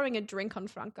her throwing a drink on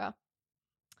Franca.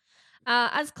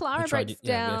 As Clara breaks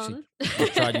down. We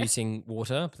tried using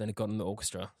water, but then it got in the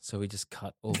orchestra, so we just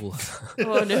cut all.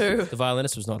 Oh no! The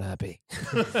violinist was not happy.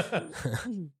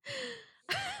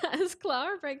 As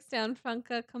Clara breaks down,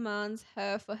 Franca commands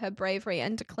her for her bravery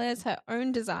and declares her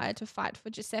own desire to fight for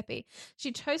Giuseppe.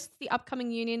 She toasts the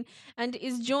upcoming union and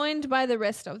is joined by the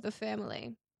rest of the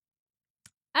family.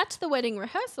 At the wedding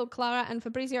rehearsal, Clara and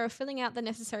Fabrizio are filling out the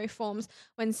necessary forms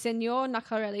when Signor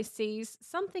Nacarelli sees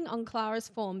something on Clara's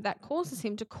form that causes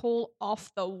him to call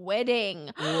off the wedding.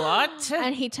 What?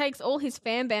 And he takes all his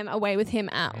fam bam away with him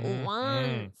at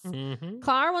once.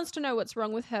 Clara wants to know what's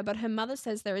wrong with her, but her mother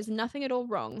says there is nothing at all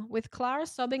wrong. With Clara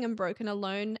sobbing and broken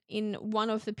alone in one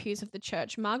of the pews of the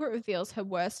church, Margaret reveals her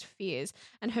worst fears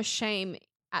and her shame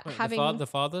at having... The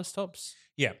father stops?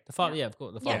 Yeah. The father, yeah, of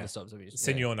course. The father stops. Obviously.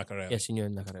 Signor Nacarelli. Yeah, Signor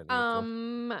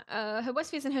Nacarelli. Her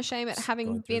worst fears and her shame at having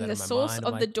going through been that the in my source mind.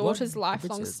 of I'm the like, daughter's what?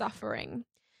 lifelong Richard. suffering.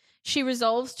 She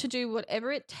resolves to do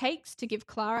whatever it takes to give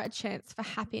Clara a chance for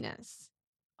happiness.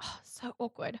 Oh, so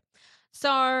awkward.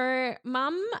 So,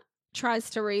 Mum tries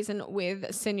to reason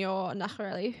with Signor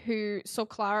Nacarelli, who saw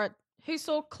Clara's.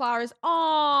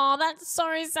 Oh, that's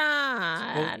so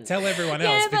sad. Well, tell everyone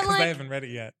Yeah, else but, because they haven't read it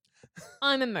yet.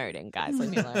 I'm emoting, guys. Leave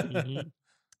me alone.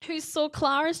 Who saw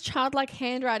Clara's childlike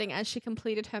handwriting as she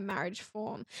completed her marriage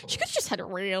form. She could have just had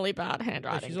really bad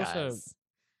handwriting, she's guys. also-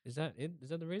 Is that it? Is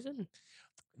that the reason?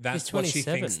 That's what she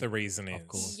 27. thinks the reason is. Of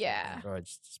course. Yeah. Sorry,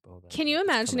 just spoiled that. Can you It's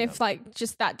imagine coming if, up. like,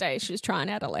 just that day she was trying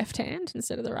out a left hand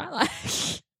instead of the right? Like,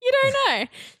 you don't know.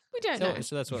 We don't know.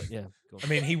 So that's what, yeah. Cool. I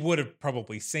mean, he would have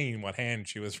probably seen what hand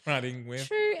she was writing with.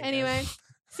 True. I guess.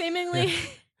 Anyway,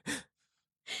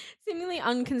 seemingly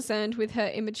unconcerned with her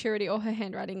immaturity or her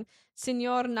handwriting,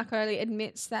 Signor Nacarelli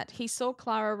admits that he saw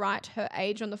Clara write her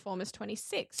age on the form as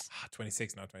 26.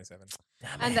 26, not 27.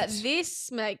 And that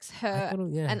this makes her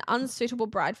an unsuitable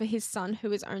bride for his son,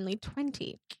 who is only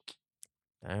 20.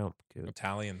 Damn, good.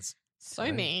 Italians. So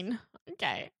Nice. mean.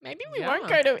 Okay, maybe we Yeah. won't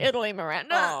go to Italy,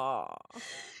 Miranda. Oh.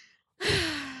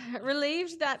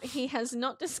 Relieved that he has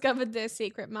not discovered their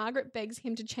secret, Margaret begs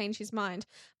him to change his mind,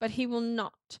 but he will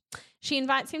not. She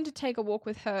invites him to take a walk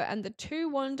with her, and the two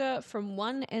wander from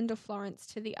one end of Florence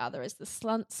to the other as the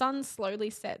sun slowly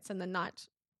sets and the night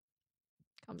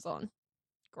comes on.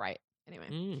 Great.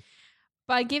 Anyway.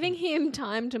 By giving him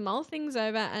time to mull things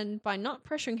over and by not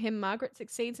pressuring him, Margaret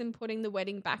succeeds in putting the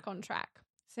wedding back on track.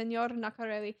 Signor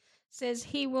Nacarelli says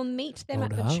he will meet them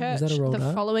at the Rolled R? Was church that a rolled the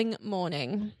R? following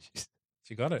morning.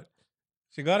 She got it.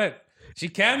 She got it. She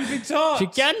can be taught. She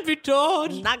can be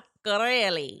taught. Not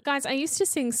really. Guys, I used to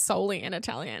sing solely in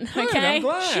Italian, Good, okay? I'm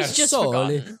glad. She's just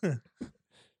Solely. forgotten.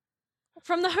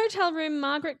 From the hotel room,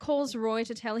 Margaret calls Roy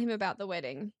to tell him about the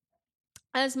wedding.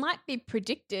 As might be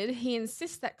predicted, he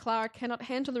insists that Clara cannot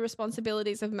handle the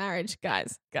responsibilities of marriage.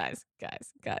 Guys,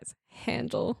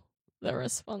 handle the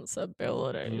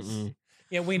responsibilities.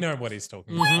 Yeah, we know what he's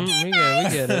talking about. We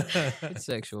get it. It's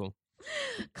sexual.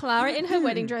 Clara, in her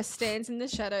wedding dress, stands in the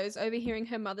shadows, overhearing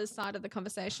her mother's side of the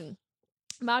conversation.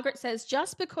 Margaret says,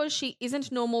 just because she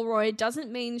isn't normal, Roy,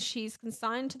 doesn't mean she's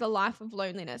consigned to the life of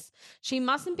loneliness. She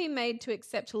mustn't be made to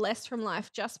accept less from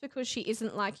life just because she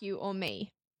isn't like you or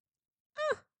me.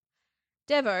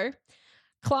 Devo.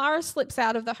 Clara slips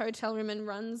out of the hotel room and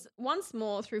runs once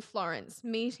more through Florence,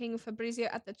 meeting Fabrizio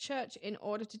at the church in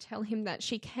order to tell him that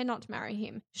she cannot marry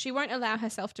him. She won't allow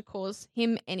herself to cause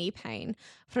him any pain.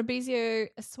 Fabrizio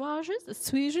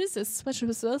assuages.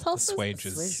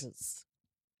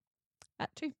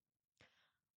 That too.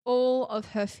 All of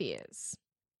her fears.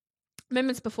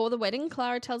 Moments before the wedding,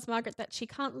 Clara tells Margaret that she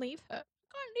can't leave her.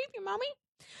 Can't leave you, Mummy.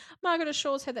 Margaret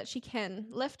assures her that she can.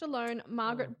 Left alone,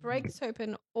 Margaret breaks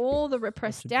open all the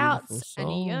repressed That's a beautiful doubts and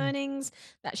song. yearnings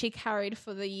that she carried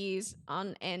for the years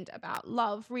on end about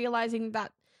love, realizing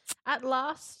that at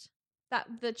last that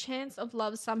the chance of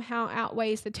love somehow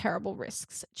outweighs the terrible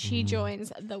risks. She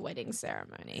joins the wedding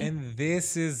ceremony. And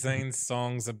this is Zane's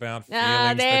songs about feelings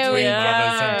Ah, there we between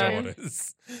mothers go. and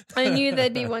daughters. I knew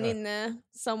there'd be one in there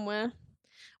somewhere.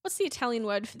 What's the Italian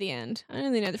word for the end? I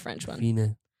only know the French one.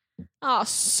 Fina. Oh,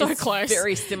 so It's close.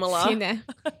 very similar. Fine.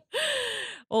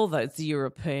 All those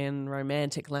European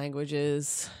romantic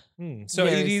languages. So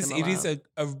Very it is similar.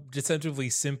 a deceptively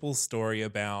simple story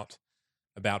about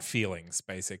feelings,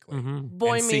 basically.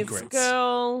 Boy And meets secrets.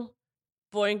 girl.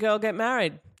 Boy and girl get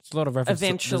married It's a lot of references.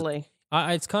 eventually.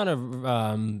 It's kind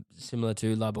of similar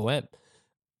to La Boheme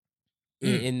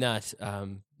in that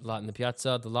light in the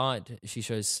piazza, the light. She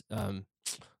shows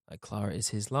like Clara is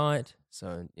his light.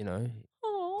 So, you know,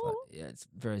 Aw. yeah, it's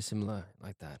very similar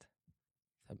like that.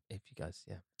 If you guys,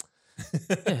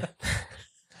 yeah.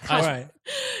 All right.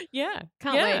 Yeah.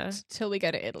 Can't Yeah. wait till we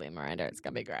go to Italy, Miranda. It's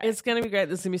going to be great. It's going to be great.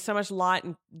 There's going to be so much light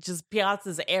and just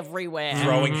piazzas everywhere.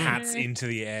 Throwing hats into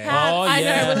the air. Hat. Oh, I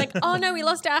yeah. know. We're like, oh no, we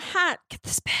lost our hat. Get the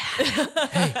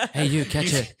spare. Hey, you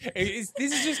catch it. This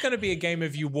is just going to be a game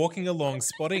of you walking along,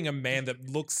 spotting a man that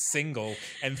looks single,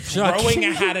 and throwing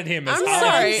a hat at him as I'm hard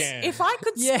as sorry. you can. If I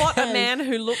could spot a Yes. man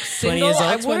who looks 20 single, years old,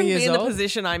 I 20 wouldn't years be in the old.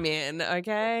 position I'm in.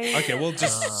 Okay. Okay, well,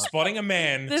 just spotting a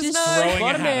man, There's just no- throwing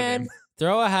Spot a a hat at man, him.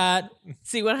 throw a hat,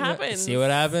 See what happens. see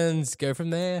what happens, go from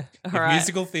there. All If right.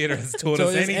 musical theatre has taught Taught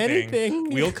us us anything, anything.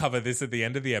 we'll cover this at the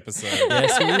end of the episode.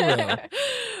 Yes,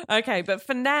 we will. Okay, but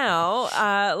for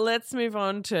now, let's move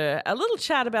on to a little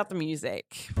chat about the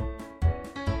music.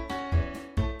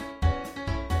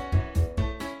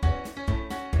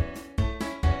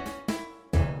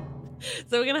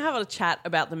 So we're going to have a chat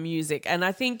about the music, and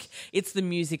I think it's the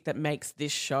music that makes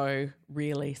this show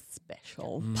really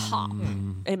special. Pop.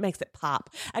 It makes it pop.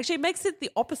 Actually, it makes it the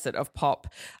opposite of pop.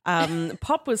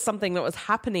 Pop was something that was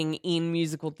happening in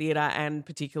musical theatre and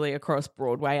particularly across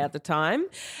Broadway at the time.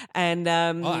 And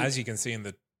As you can see in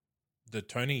the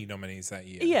Tony nominees that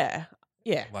year.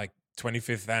 yeah. Like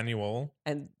 25th annual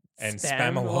And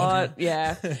Spamalot.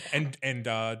 Yeah. and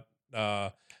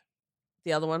The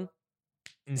other one.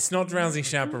 it's not Drowsy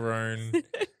Chaperone.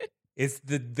 It's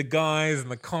the guys and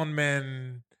the con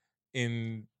men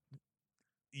in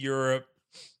Europe.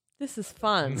 This is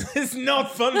fun. It's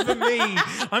not fun for me.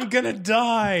 I'm gonna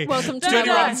die. Welcome to Dirty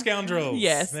my Rotten life. Scoundrels.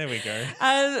 Yes. There we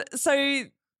go. So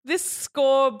this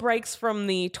score breaks from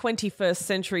the 21st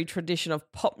century tradition of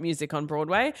pop music on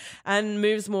Broadway and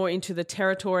moves more into the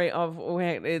territory of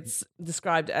where it's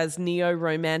described as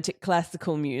neo-romantic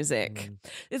classical music.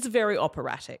 It's very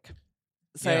operatic.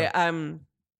 So, Yeah.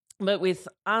 but with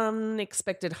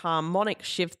unexpected harmonic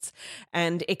shifts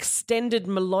and extended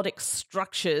melodic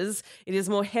structures, it is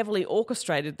more heavily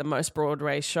orchestrated than most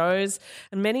Broadway shows.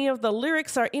 And many of the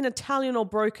lyrics are in Italian or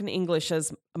broken English,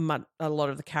 as a lot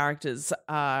of the characters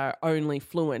are only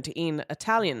fluent in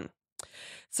Italian.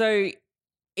 So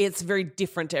it's very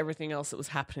different to everything else that was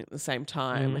happening at the same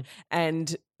time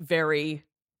and very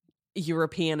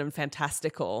European and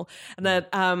fantastical. And that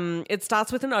it starts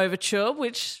with an overture,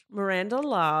 which Miranda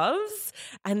loves.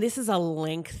 And this is a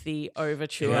lengthy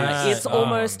overture. Yeah. It's Oh,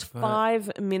 almost but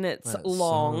 5 minutes that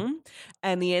long.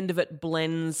 And the end of it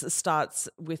starts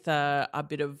with a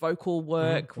bit of vocal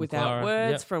work from without Clara.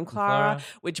 words Yep, from from Clara, Clara.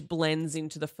 which blends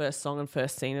into the first song and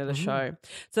first scene of the show.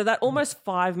 So that almost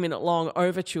 5 minute long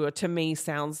overture to me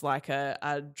sounds like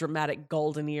a dramatic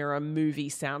golden era movie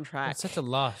soundtrack. It's such a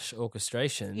lush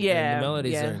orchestration. Yeah, and the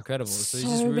melodies yeah. are incredible. So, So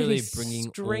he's just many really bringing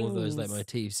all of those strings.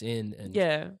 motifs in, and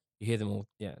Yeah. you hear them all,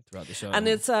 throughout the show. And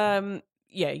it's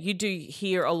you do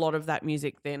hear a lot of that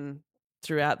music then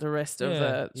throughout the rest of Yeah,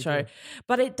 the you show. do.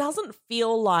 But it doesn't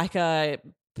feel like a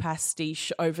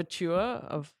pastiche overture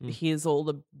of here's all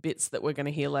the bits that we're going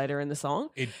to hear later in the song.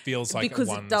 It feels like Because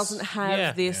one's, it doesn't have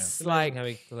Yeah. this It's amazing like how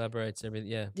he collaborates and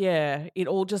everything. Yeah, yeah, it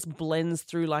all just blends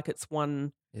through like it's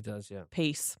one it does. Yeah.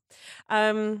 piece.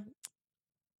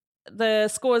 The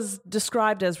score is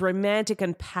described as romantic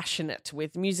and passionate,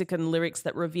 with music and lyrics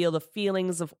that reveal the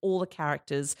feelings of all the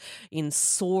characters in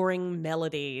soaring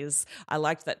melodies. I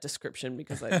liked that description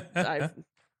because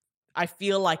I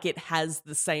feel like it has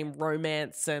the same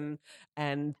romance and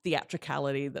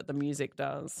theatricality that the music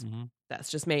does. That's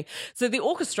just me. So the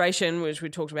orchestration, which we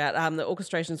talked about, the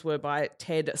orchestrations were by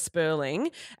Ted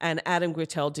Sperling, and Adam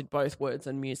Guitel did both words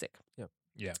and music.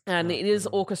 Yeah. And it is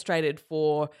orchestrated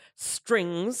for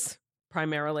strings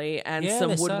primarily and Yeah, some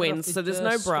they started off woodwinds. with So there's just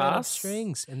no straight up brass.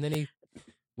 strings, and then he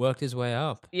worked his way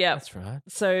up. Yeah. That's right.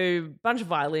 So bunch of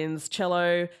violins,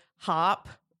 cello, harp,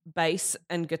 bass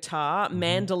and guitar,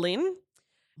 mandolin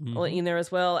all in there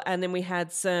as well. And then we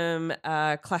had some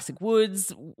classic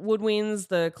woodwinds,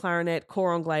 the clarinet,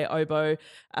 cor anglais, oboe,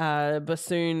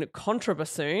 bassoon,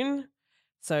 contrabassoon.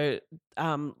 So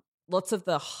lots of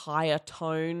the higher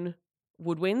tone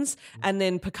woodwinds, and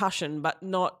then percussion, but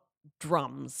not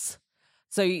drums.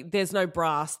 So there's no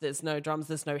brass, there's no drums,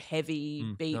 there's no heavy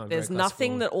beat. no, very There's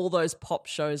nothing classical. that all those pop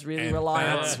shows really And rely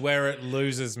that's on. where it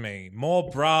loses me. More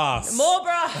brass. More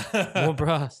brass. More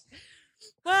brass.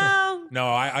 Well, No,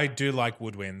 I do like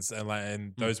woodwinds,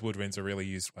 and those woodwinds are really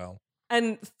used well.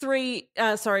 and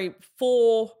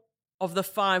 4 of the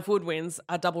 5 woodwinds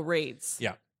are double reeds.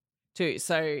 Yeah. Too.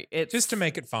 So it's Just to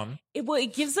make it fun.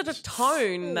 it gives it a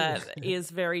tone that is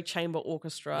very chamber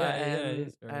orchestra Yeah, it and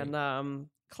is very-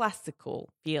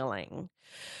 classical feeling.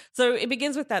 So it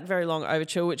begins with that very long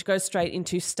overture, which goes straight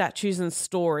into Statues and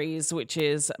Stories, which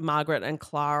is Margaret and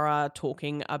Clara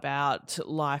talking about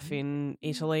life in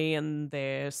Italy and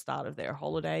their start of their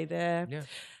holiday there. Yeah.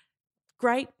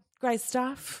 Great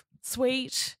stuff.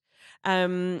 Sweet.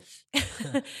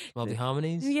 Lovely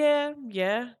harmonies. Yeah.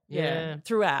 Yeah.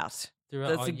 Throughout. Throughout-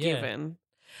 That's a yeah. given.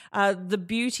 The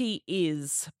Beauty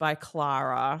Is by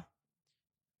Clara.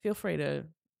 Feel free to,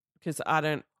 because I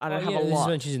don't have a This is lot.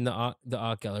 when she's in the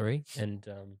art gallery, and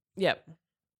Yep. I'm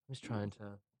just trying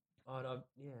to. Oh no,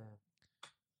 yeah.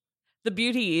 The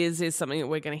Beauty is something that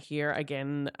we're going to hear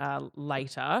again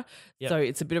later. Yep. So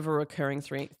it's a bit of a recurring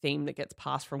theme that gets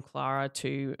passed from Clara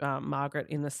to Margaret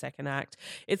in the second act.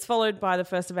 It's followed by the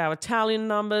first of our Italian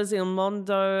numbers, Il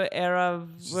Mondo Era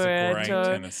It's just a great Verde.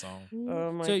 tenor song.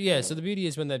 Oh my So yeah, God. so the beauty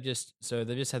is when they've just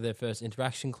had their first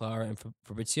interaction, Clara and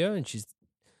Fabrizio, and she's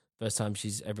first time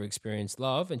she's ever experienced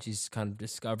love, and she's kind of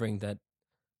discovering that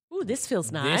Ooh, this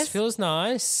feels nice. this feels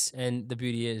nice. And the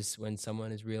beauty is when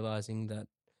someone is realizing that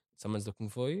someone's looking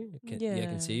for you,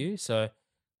 can see you. So,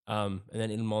 and then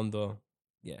Il Mondo,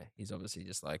 he's obviously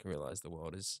just like realized the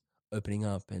world is opening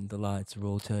up and the lights are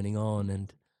all turning on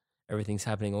and everything's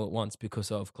happening all at once because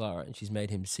of Clara, and she's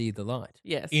made him see the light.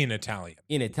 Yes. In Italian.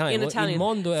 In Italian, In Italian. Il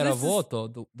mondo So era this is-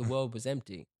 vuoto, the world was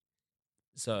empty.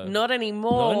 So Not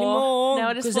anymore. Not anymore.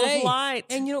 Now it is 'cause, full hey, of light.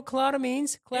 And you know what Clara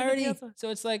means? Clarity. other. So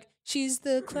it's like she's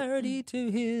the clarity to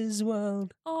his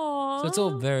world. Aww. So it's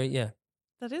all very,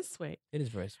 That is sweet. it is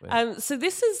very sweet. So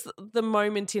this is the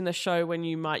moment in the show when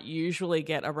you might usually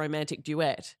get a romantic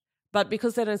duet. But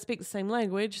because they don't speak the same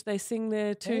language, they sing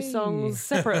their two Hey. songs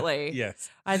separately. Yes.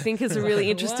 I think is a really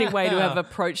interesting way to have Wow.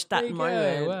 approached There that you go.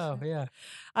 moment. Wow, yeah.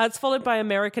 It's followed by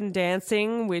American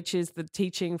Dancing, which is the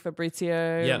teaching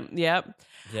Fabrizio. Yep. Yep.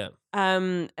 Yeah.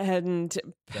 And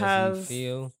Does he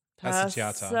feel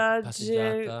Passeggiata.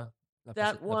 passeggiata? La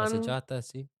That la one- passeggiata,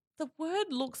 sì. The word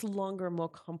looks longer and more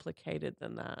complicated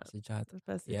than that. Passeggiata.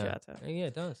 The Yeah. passeggiata. Yeah,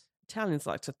 it does. Italians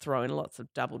like to throw in lots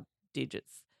of double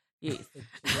digits. Yes.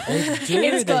 They do,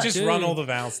 It's got- Just run all the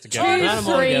vowels Two together. Run 'em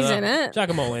all threes together. in it. Chuck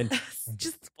 'em all in.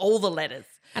 Just all the letters.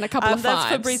 And a couple of That's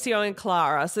fives. Fabrizio and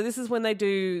Clara. So this is when they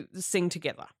do sing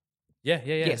together. Yeah.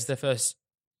 Yes. It's their first.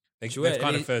 They've Duet,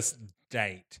 kind and of first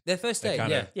date. Their first They date.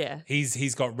 kind Yeah. of- Yeah.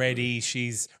 He's got ready.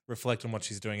 She's reflecting on what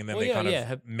she's doing, and then Well, they yeah, kind yeah, of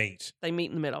her- meet. They meet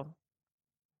in the middle.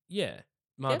 Yeah.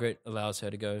 Margaret allows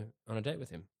her to go on a date with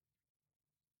him.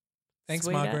 Thanks,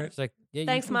 Sweet Margaret. It's like, yeah,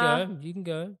 Thanks, you Ma. can go. You can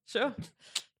go. Sure.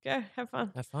 Go, have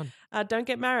fun. Have fun. Don't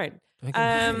get married. Don't get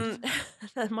married.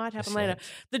 That might happen Just later.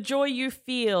 saying. The Joy You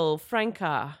Feel,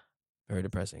 Franca. Very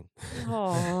depressing.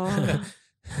 Oh,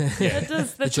 Yeah. that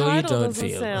does. The, The joy you title don't doesn't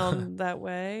feel. sound that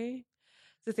way.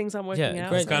 The things I'm working Yeah, out.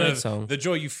 great- It's kind great of song. the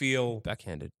joy you feel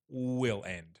Backhanded. will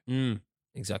end.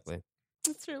 Exactly.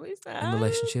 It's really sad. In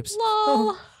relationships.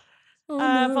 Lol.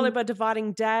 Followed by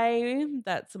Dividing Day.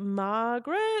 That's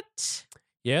Margaret.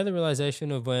 Yeah, the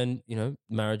realization of when,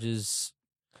 marriages,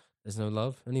 there's no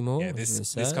love anymore. Yeah, It's really this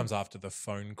sad. comes after the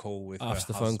phone call with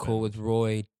after the her phone call husband. with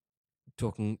Roy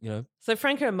talking, So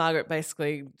Franca and Margaret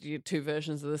basically two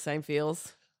versions of the same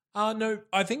feels. No,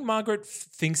 I think Margaret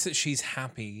thinks that she's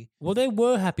happy. well, they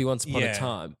were happy once upon Yeah. a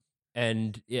time.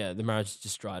 And yeah, the marriage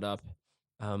just dried up.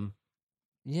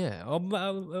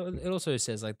 It also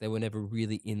says like they were never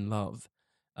really in love.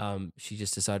 She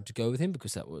just decided to go with him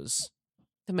because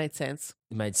That made sense.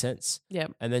 it made sense. Yeah.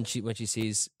 And then when she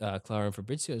sees Clara and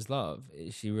Fabrizio's love,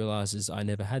 she realizes I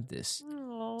never had this.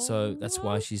 So that's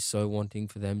why she's so wanting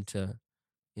for them to,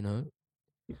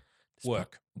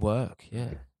 work. Yeah.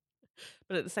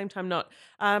 But at the same time, not.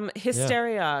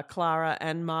 Hysteria, Clara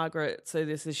and Margaret. So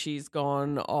this is she's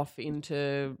gone off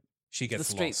into She gets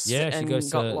streets. lost. Yeah, she And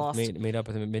goes got to lost. meet up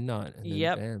with him at midnight. And then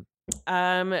Yep. bam.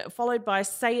 followed by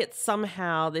Say It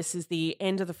Somehow. This is the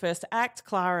end of the first act.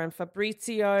 Clara and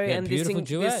Fabrizio, and beautiful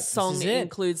duet. this This song is it.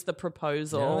 includes the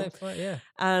proposal. Yeah.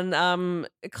 And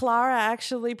Clara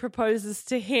actually proposes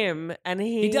to him, and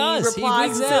he does. He replies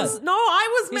wigs and out. says, "No,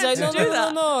 I was He's meant like, to no, do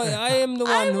that." no, I am the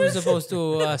I one who's was- supposed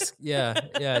to ask. Yeah,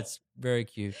 it's very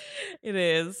cute. It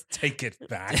is. Take it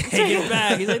back. Take it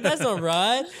back. He's like, that's not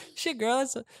right. Shit, girl.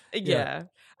 That's Yeah.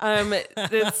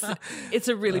 It's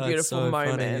a really Oh, it's beautiful so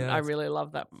funny, moment. yeah. I really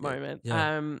love that moment.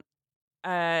 Yeah.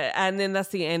 And then that's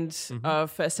the end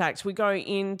of first act. We go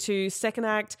into second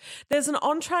act. There's an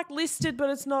on track listed, but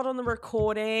it's not on the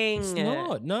recording. It's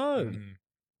not. No. Mm.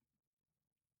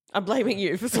 I'm blaming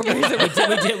you for some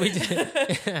reason. we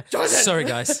did. Sorry,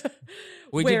 guys.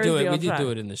 We Where did do is it. the We on did track? do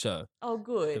it in the show. Oh,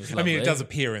 good. was I mean, it lovely. does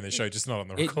appear in the show, just not on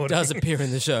the It recording. does appear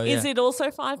in the show. Yeah. Is it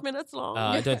also 5 minutes long?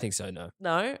 I don't think so. No.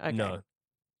 No? Okay. No.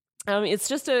 It's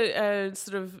just a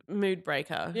sort of mood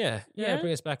breaker. Yeah.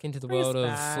 Bring us back into the Bring us world of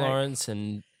back. Florence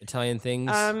and Italian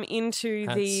things. Into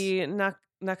Hats. the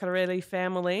Nacarelli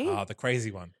family. The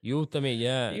crazy one. Ultimi,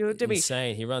 yeah. Ultimi.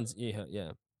 Insane. He runs,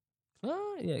 yeah.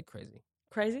 Oh, yeah, crazy.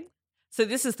 Crazy. So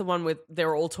this is the one where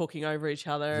they're all talking over each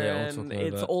other, Yeah, all and talking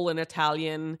it's over. all in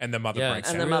Italian. And the mother Yeah, breaks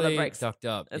it's And the down. mother really breaks- ducked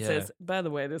up. It yeah. says, "By the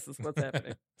way, this is what's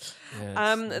happening."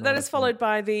 Yeah, it's That not is a followed fun-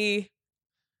 by the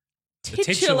titular,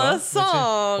 titular which is-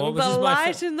 song, Well, "The this is my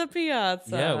Light in the Piazza,"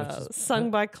 Yeah, which is- sung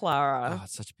by Clara. Oh,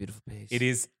 it's such a beautiful piece. It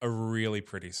is a really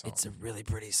pretty song. It's a really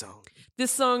pretty song.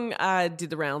 This song did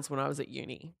the rounds when I was at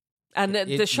uni. And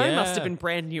It- the show must have yeah. been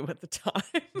brand new at the time.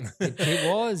 It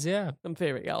was, yeah. I'm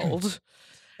very old.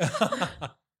 Yeah,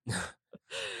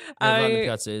 London I-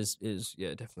 Piazza is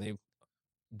definitely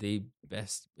the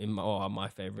best my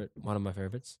favorite, one of my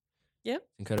favorites. Yep.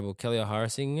 Incredible. Kelly O'Hara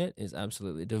singing it is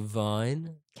absolutely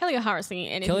divine. Kelly O'Hara singing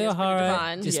anything Kelly is pretty O'Hara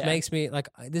divine. just Yeah. makes me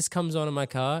this comes on in my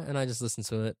car and I just listen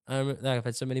to it. I've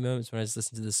had so many moments when I just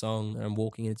listen to the song and I'm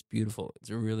walking and it's beautiful.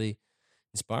 It's a really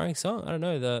inspiring song. I don't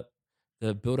know,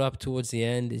 the build up towards the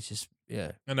end is just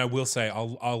And I will say,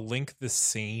 I'll link the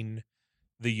scene,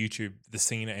 the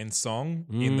scene and song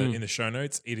in the show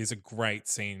notes. It is a great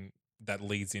scene that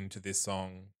leads into this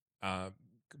song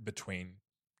between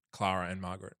Clara and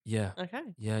Margaret. yeah. Okay.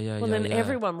 Yeah. Well, then yeah.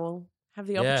 everyone will have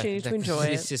the opportunity to enjoy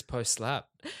It's it. just post slap.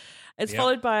 It's Yeah.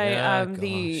 followed by Yeah,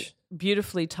 the gosh.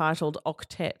 beautifully titled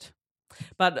Octet,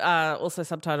 but also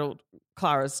subtitled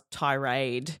Clara's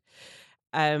Tirade.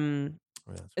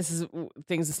 This is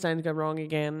things are starting to go wrong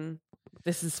again.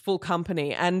 This is Full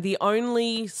Company, and the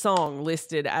only song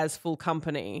listed as Full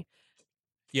Company.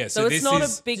 Yeah, So so it's this not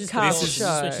is a big This cast is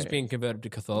show. which is being converted to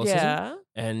Catholicism. Yeah.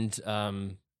 And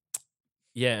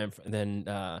and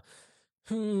then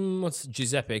what's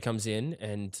Giuseppe comes in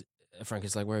and Frank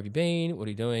is like, "Where have you been? What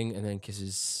are you doing?" And then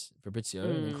kisses Fabrizio,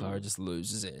 and then Clara just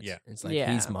loses it. Yeah. It's like,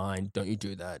 Yeah. he's mine. Don't you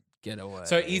do that? Get away.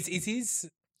 So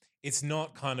it's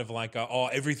not kind of like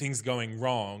everything's going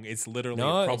wrong. It's literally No,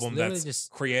 a it's problem literally that's just-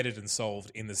 created and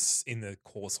solved in the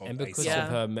course of and a because song. Yeah.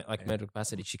 of her mental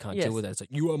capacity, she can't Yes. deal with that. It's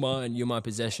like, you are mine. You're my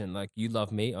possession. Like, you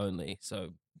love me only.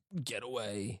 So get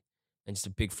away. And just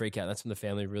a big freak out. That's when the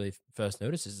family really first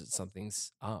notices that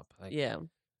something's up. Like, Yeah.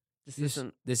 This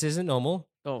isn't. this isn't normal.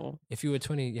 Oh, If you were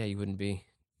 20, you wouldn't be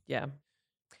yeah.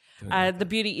 doing like The that.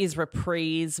 Beauty is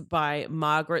reprise by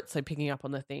Margaret, so picking up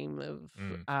on the theme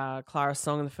of Clara's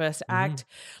song in the first act.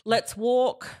 Let's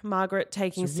Walk, Margaret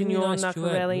taking It's a really Signor nice duet,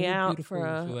 Nacarelli really out beautiful for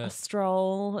a duet.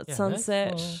 stroll at Yeah,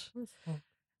 sunset, let's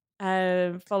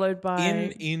go. followed by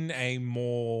in a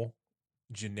more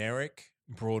generic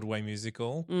Broadway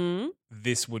musical,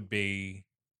 this would be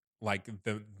like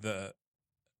the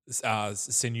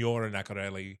Signora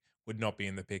Nacarelli would not be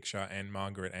in the picture, and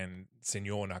Margaret and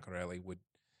Signor Nacarelli would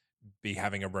be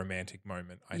having a romantic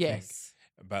moment. I think, yes.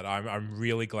 but I'm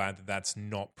really glad that that's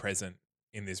not present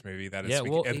in this movie. That Yeah,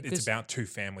 well, it's because- about two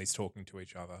families talking to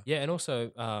each other. Yeah, and also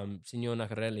Signor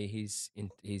Nacarelli, he's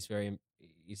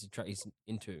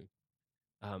into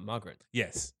Margaret.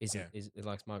 Yes, He yeah.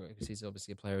 likes Margaret because he's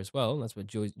obviously a player as well. That's where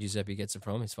Giuseppe gets it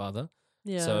from, his father.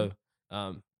 Yeah. So,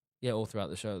 all throughout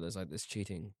the show, there's like this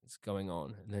cheating that's going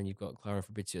on, and then you've got Clara and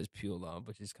Fabrizio's pure love,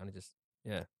 which is kind of just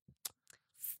Because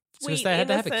Sweet they had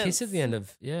to have a kiss innocence. at the end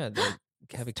of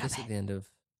they have a kiss at the end of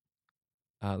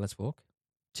Let's Walk.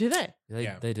 Do they?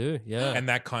 Yeah. They do, yeah. And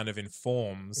that kind of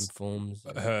informs Informs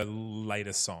her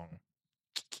latest song.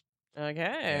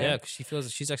 Okay. Yeah, because she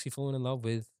feels she's actually fallen in love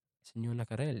with Signor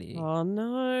Nacarelli. Oh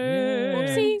no. Yeah.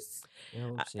 Whoopsies. Yeah,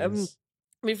 whoopsies.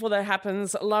 Before that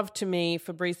happens, Love to Me,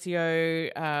 Fabrizio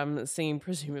singing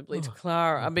presumably to Oh,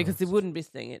 Clara oh because he God. wouldn't be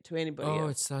singing it to anybody Oh,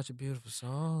 else. it's such a beautiful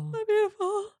song. So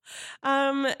beautiful.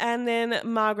 And then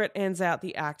Margaret ends out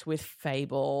the act with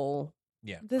Fable.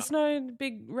 Yeah. There's no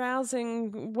big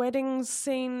rousing wedding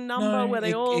scene number No, where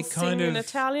they it- all it sing kind in of-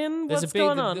 Italian. There's What's a big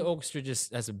going on? the orchestra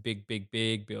just has a big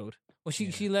build. Well,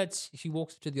 she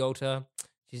walks to the altar.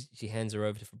 She hands her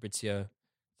over to Fabrizio.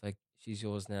 It's like, she's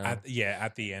yours now. At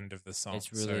the end of the song.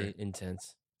 It's really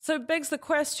intense. So it begs the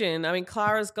question. I mean,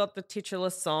 Clara's got the titular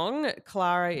song.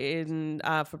 Clara and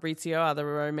Fabrizio are the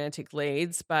romantic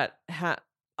leads, but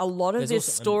a lot of There's this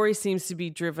also- story seems to be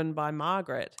driven by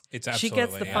Margaret. It's She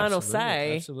gets the absolutely, final Absolutely,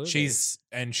 say.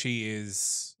 Absolutely. she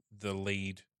is the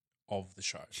lead of the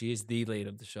show. She is the lead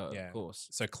of the show, Yeah. of course.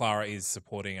 So Clara is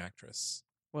supporting actress.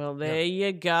 Well, there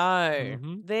you go.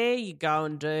 Mhm. There you go,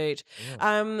 indeed.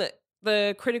 Yeah.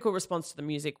 The critical response to the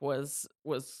music was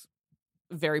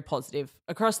very positive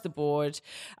across the board.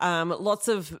 Lots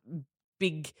of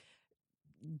big,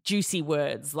 juicy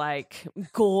words like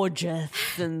gorgeous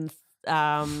and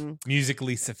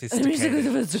musically sophisticated. musically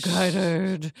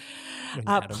sophisticated,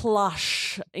 Adam.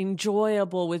 plush,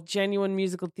 enjoyable with genuine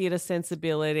musical theatre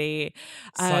sensibility,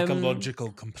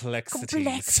 Psychological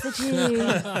complexities.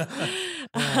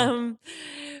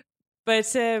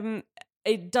 But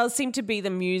it does seem to be the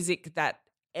music that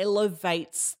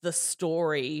elevates the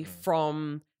story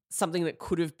from something that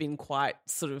could have been quite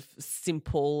sort of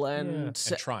simple and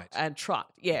trite.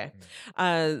 Yeah.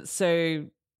 So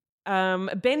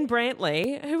Ben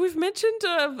Brantley, who we've mentioned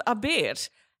a bit,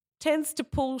 tends to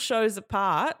pull shows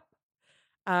apart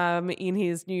in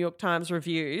his New York Times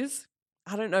reviews.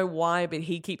 I don't know why, but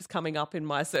he keeps coming up in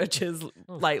my searches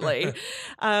lately.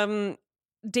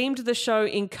 Deemed the show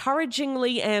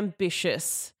encouragingly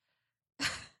ambitious.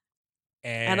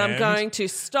 And I'm going to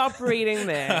stop reading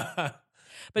there.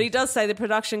 But he does say the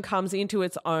production comes into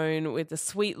its own with the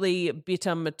sweetly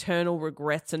bitter maternal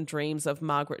regrets and dreams of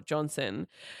Margaret Johnson.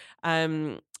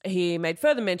 He made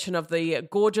further mention of the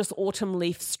gorgeous autumn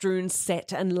leaf-strewn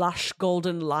set and lush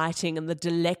golden lighting and the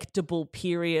delectable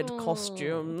period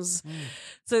costumes.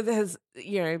 So there's,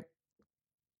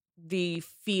 the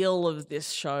feel of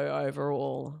this show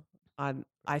overall,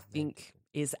 I think,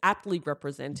 is aptly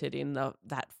represented in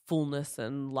that fullness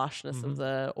and lushness of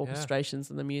the orchestrations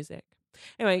and the music.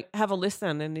 Anyway, have a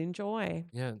listen and enjoy.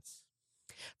 Yeah, It's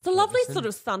a lovely sort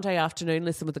of Sunday afternoon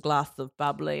listen with a glass of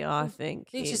bubbly, I think.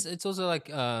 it's also like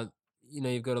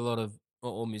you've got a lot of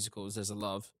all musicals. There's a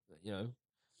love,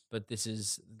 but this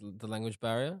is the language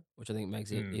barrier, which I think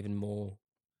makes it even more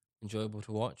enjoyable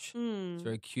to watch. It's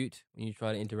very cute when you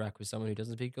try to interact with someone who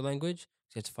doesn't speak your language.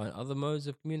 You have to find other modes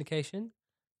of communication.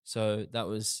 So that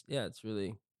was it's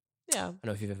really I don't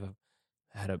know if you've ever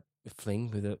had a fling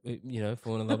with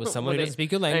falling in love with someone who doesn't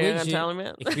speak your language.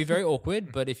 It can be very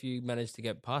awkward, but if you manage to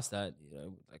get past that,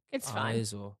 like It's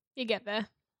eyes fine. or You get there.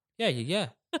 yeah,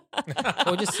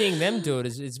 or just seeing them do it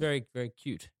is very, very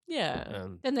cute. Yeah.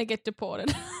 Then they get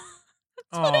deported.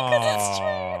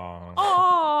 Aww.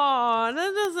 Oh,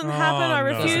 that doesn't happen. I no.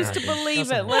 refuse Doesn't to happen. believe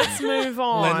Doesn't it. Let's move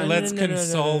on. Let's no,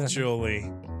 console no.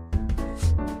 Julie.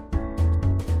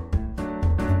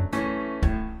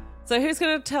 So who's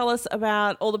going to tell us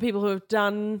about all the people who have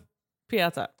done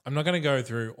Piazza? I'm not going to go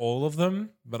through all of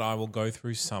them, but I will go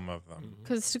through some of Mm-hmm. them.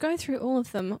 Because to go through all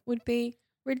of them would be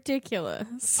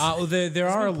ridiculous. Well, there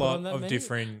are a been put lot on that of many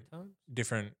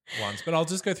different ones, but I'll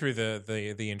just go through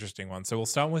the interesting ones. So we'll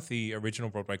start with the original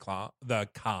Broadway the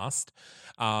cast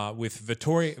with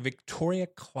Victoria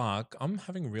Clark. I'm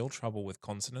having real trouble with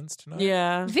consonants tonight.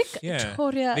 Yeah.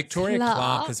 Victoria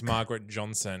Clark as Margaret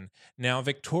Johnson. Now,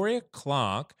 Victoria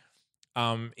Clark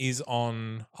is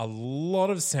on a lot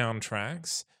of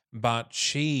soundtracks, but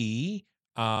she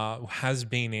has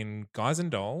been in Guys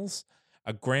and Dolls,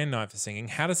 A Grand Night for Singing,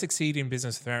 How to Succeed in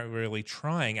Business Without Really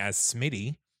Trying as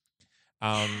Smitty.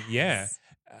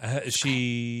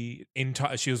 She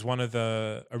was one of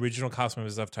the original cast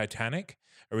members of Titanic,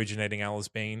 originating Alice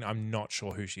Bean. I'm not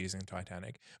sure who she is in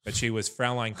Titanic, but she was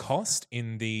Fraulein Kost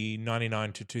in the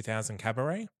 99 to 2000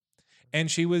 Cabaret. And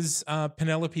she was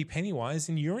Penelope Pennywise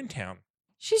in Urinetown.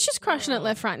 She's just crushing it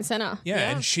left, right, and centre.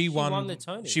 Yeah, and she won the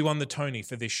Tony. She won the Tony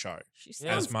for this show She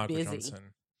sounds as Margaret busy. Johnson.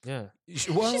 Yeah. She's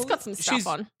got some stuff she's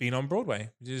on. been on Broadway.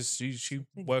 She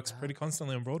works pretty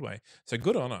constantly on Broadway. So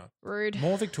good on her. Rude.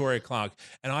 More Victoria Clark.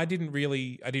 And I didn't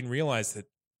realize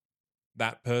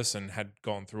that person had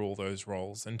gone through all those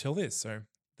roles until this. So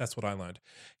that's what I learned.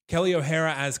 Kelly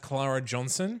O'Hara as Clara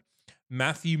Johnson.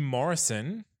 Matthew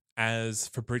Morrison as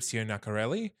Fabrizio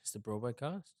Nacarelli. It's the Broadway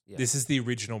cast? Yeah. This is the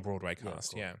original Broadway Yeah,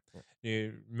 cast, cool. yeah.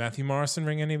 Matthew Morrison,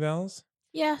 ring any bells?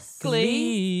 Yes.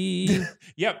 Glee.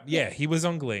 Yep, yeah, he was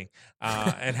on Glee.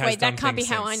 And has Wait, done that can't be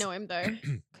things how I since. know him though,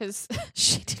 because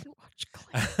she didn't watch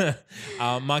Glee.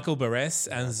 Michael Beres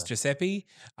as Giuseppe,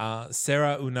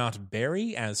 Sarah Unat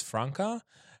Berry as Franca,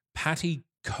 Patty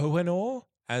Cohenor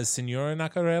as Signora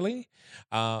Nacarelli,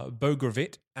 Beau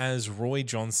Gravitt as Roy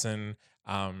Johnson,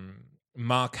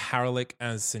 Mark Haralick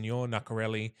as Signor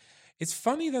Nacarelli. It's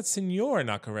funny that Signora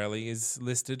Nacarelli is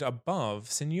listed above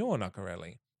Signor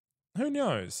Nacarelli. Who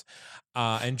knows?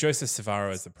 And Joseph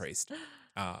Savaro as the priest.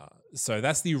 So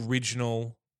that's the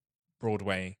original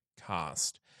Broadway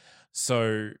cast.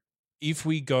 So if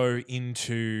we go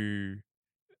into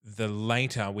the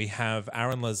later, we have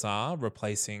Aaron Lazar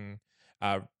replacing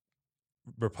in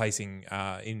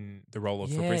the role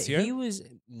of Fabrizio. He was,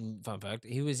 fun fact,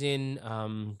 he was in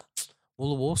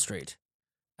Wall of Wall Street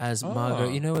as Margot.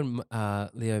 You know when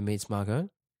Leo meets Margot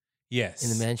Yes. in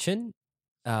the mansion?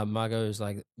 Margot's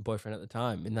like boyfriend at the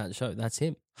time in that show. That's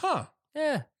him. Huh.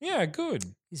 Yeah. Yeah, good.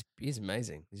 He's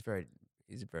amazing. He's very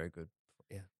good.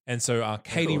 Yeah. And so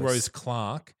Katie course. Rose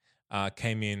Clark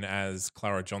came in as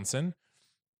Clara Johnson.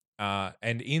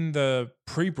 And in the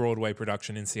pre-Broadway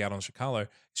production in Seattle and Chicago,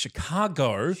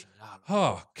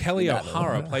 Kelly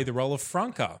O'Hara played the role of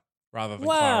Franca rather than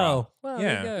Clara. Wow.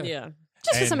 Yeah. There you go. Yeah.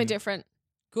 Just for And- something different.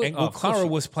 Good. And, well, of course Clara she-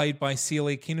 was played by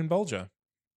Celia Keenan-Bolger.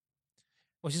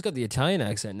 Well, she's got the Italian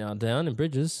accent now down in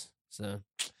Bridges. So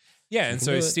Yeah, She and can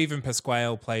so do it. Stephen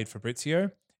Pasquale played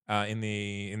Fabrizio in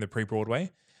the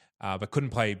pre-Broadway, but couldn't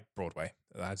play Broadway,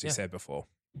 as you said before.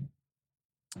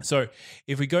 So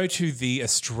if we go to the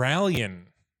Australian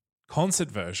concert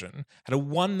version, had a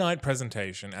one-night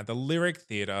presentation at the Lyric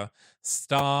Theatre,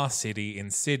 Star City in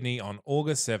Sydney on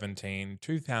August 17,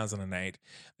 2008.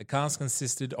 The cast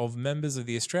consisted of members of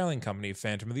the Australian company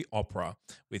Phantom of the Opera,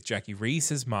 with Jackie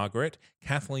Reese as Margaret,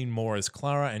 Kathleen Moore as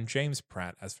Clara, and James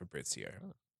Pratt as Fabrizio.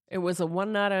 It was a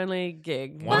one night only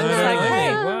gig. One It was night like, only.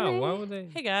 hey, Wow. Why would they?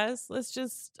 hey guys, let's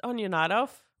just on your night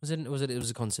off. It was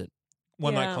a concert.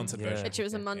 One-night Yeah. concert Yeah. version. Bet you it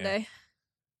was a Yeah. Monday.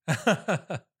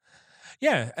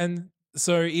 Yeah, and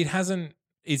so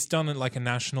it's done like a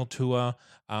national tour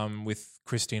with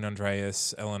Christine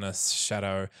Andreas, Eleanor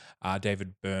Shadow,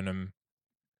 David Burnham,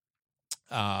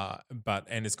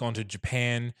 and it's gone to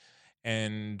Japan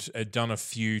and done a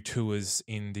few tours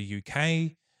in the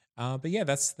UK. But yeah,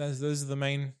 those are the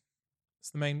main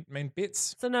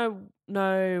bits. So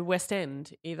no West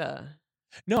End either.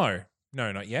 No,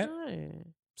 not yet. No.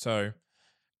 So,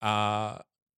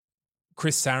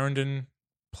 Chris Sarandon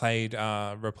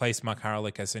replaced Mark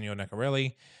Haralick as Senor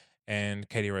Neccarelli, and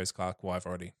Katie Rose Clark. Well, I've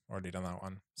already done that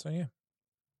one. So yeah,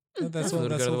 that's We'll all.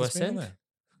 go That's to the all West that's been on End.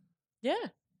 there. Yeah.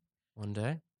 One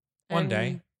day. One And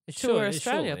day. Tour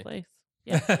Australia, Surely. please.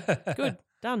 Yeah. Good.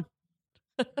 Done.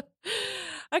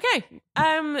 Okay.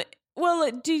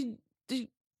 Well, do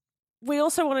we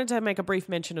also wanted to make a brief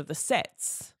mention of the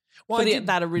sets Well, for I did-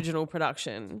 that original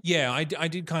production. Yeah, I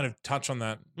did kind of touch on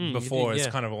that you before. did, It's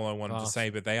yeah. kind of all I wanted to Fast. say,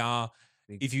 but they are.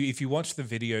 Big. If you watch the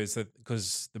videos, that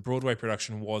because the Broadway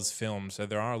production was filmed, so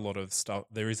there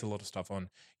is a lot of stuff on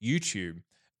YouTube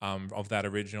of that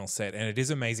original set, and it is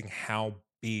amazing how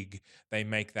big they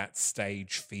make that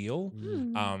stage feel.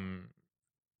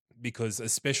 Because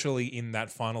especially in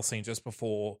that final scene just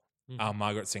before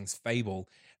Margaret sings Fable,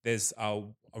 there's a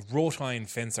wrought iron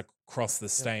fence across the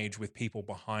stage with people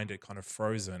behind it kind of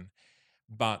frozen,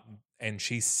 and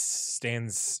she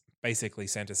stands basically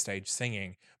center stage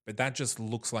singing, but that just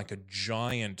looks like a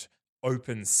giant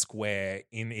open square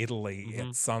in Italy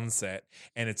at sunset,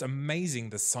 and it's amazing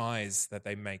the size that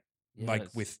they make, like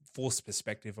Yes. with forced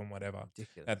perspective and whatever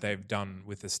Ridiculous. that they've done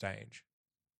with the stage.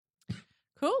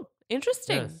 Cool.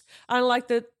 Interesting. Yes. I like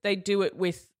that they do it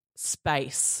with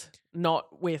space,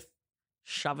 not with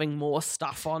shoving more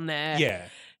stuff on there. Yeah,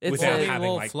 It's without a- having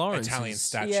Well, like Florence Italian is-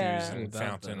 statues Yeah. and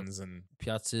About that. fountains and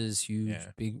Piazza's huge,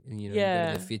 Yeah. big, and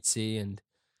Yeah. the Fitzy, and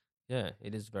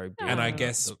it is very big. and I Yeah.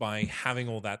 guess by having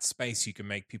all that space, you can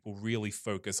make people really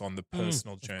focus on the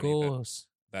personal Of journey course.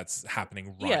 that's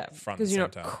happening right yeah, front and because you're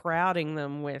center. not crowding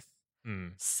them with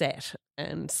Mm. set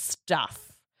and stuff.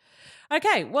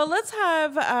 Okay, well, let's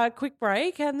have a quick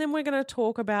break and then we're going to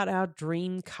talk about our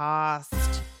dream cast.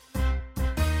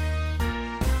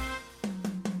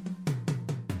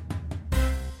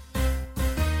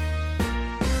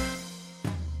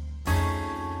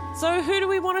 So, who do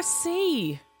we want to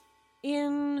see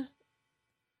in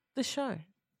the show?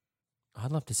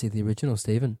 I'd love to see the original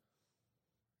Stephen.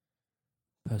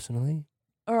 Personally,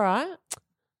 All right.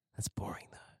 that's boring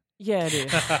though. Yeah, it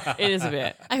is. It is a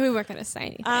bit. We weren't going to say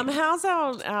anything. How's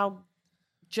our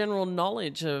general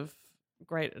knowledge of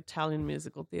great Italian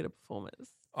musical theatre performers?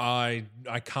 I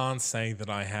can't say that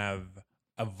I have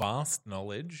a vast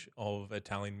knowledge of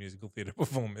Italian musical theatre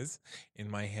performers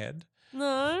in my head,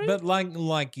 No. but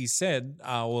like you said,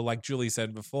 or like Julie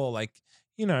said before, like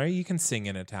you can sing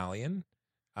in Italian.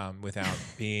 Without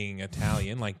being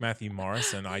Italian, like Matthew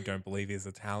Morrison, I don't believe is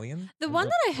Italian. The one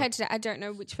that I heard today, I don't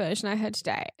know which version I heard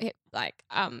today. It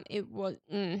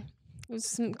was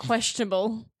some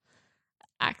questionable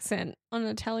accent on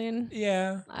Italian.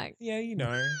 Yeah, Like yeah,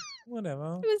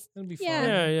 whatever. it was, It'll be yeah.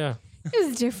 fine. Yeah. it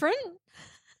was different.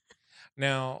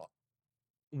 Now,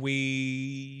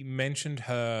 we mentioned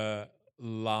her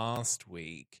last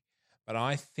week, but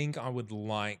I think I would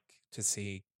like to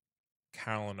see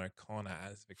Carolyn O'Connor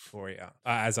as Victoria,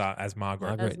 as Margaret.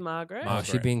 Margaret. As Margaret. Oh,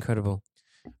 she'd be incredible.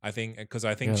 I think because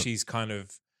I think Yeah.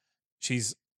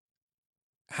 she's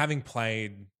having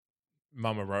played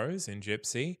Mama Rose in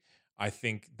Gypsy. I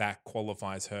think that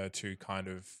qualifies her to kind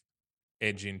of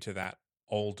edge into that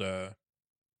older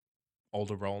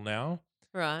role now,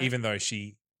 Right. even though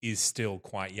she is still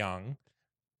quite young.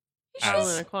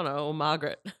 Carolyn O'Connor or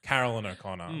Margaret. Carolyn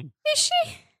O'Connor. Mm. Is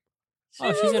she?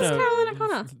 Oh, she's in old is her Caroline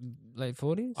O'Connor? late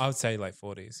 40s. I would say late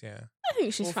 40s, yeah. I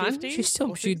think she's Or fine. 50s? She's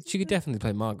still she could definitely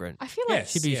play Margaret. I feel like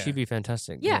Yes. She'd be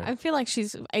fantastic. yeah, I feel like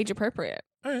she's age appropriate.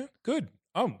 Oh, yeah, good.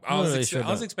 Oh, I'm not really sure I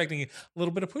was about- expecting a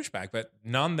little bit of pushback, but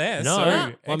none there. No. So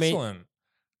Well, I mean-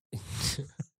 excellent.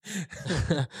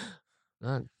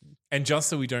 No. And just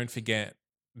so we don't forget,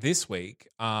 this week,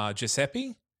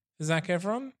 Giuseppe, Zac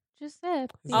Efron.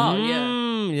 Giuseppe. Oh, yeah.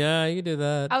 Yeah, you can do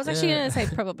that. I was actually Yeah. going to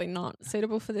say probably not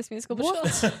suitable for this musical,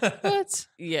 but sure. What?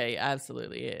 Yeah, he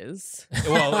absolutely is.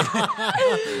 Well,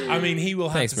 I mean, he will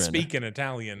have Thanks, to Miranda. speak in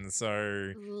Italian,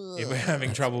 so if we're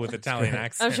having trouble with Italian I'm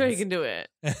accents, sure he can do it.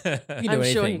 He can do I'm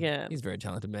sure he anything. can. He's a very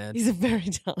talented man. He's a very Have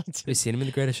you talented. seen him in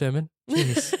The Greatest Showman?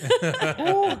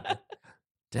 Jeez.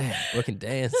 Damn, working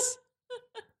dance.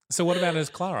 So, what about as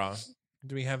Clara?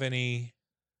 Do we have any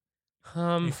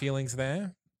feelings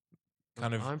there?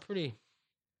 Kind of. I'm pretty.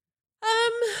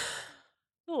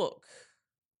 Look,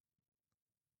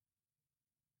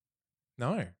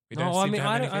 No, we don't seem to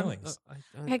have any feelings.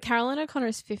 Okay, Caroline O'Connor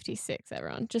is 56,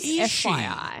 everyone. Just Is she?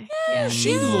 FYI. Yeah.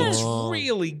 She Yeah. looks Oh.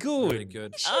 really good. Very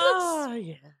good. oh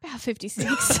yeah. About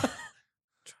 56.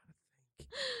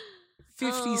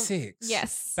 56.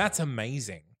 yes. That's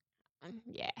amazing.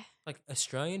 Yeah. Like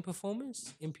Australian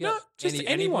performers? No, just anyone.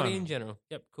 Anybody in general.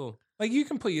 Yep, cool. Like, you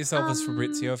can put yourself as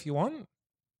Fabrizio if you want.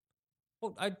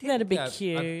 Well, I did, That'd be I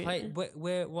cute. played,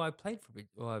 I played for it.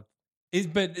 Well,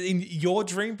 But in your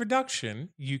dream production,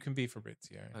 you can be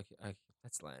Fabrizio. okay,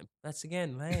 that's lame. That's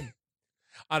again lame.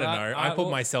 I don't know. I put well,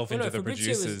 myself well, into no, the Fabrizio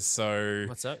was- producers, so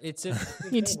What's up? It's a You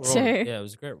great did role. too. Yeah, it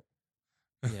was a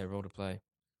great role to play.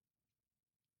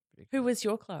 Who was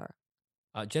your Clara?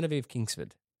 Genevieve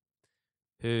Kingsford,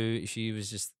 who she was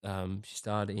just she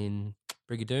starred in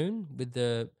Brigadoon with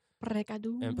the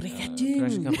Brigadoon.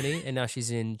 production company, and now she's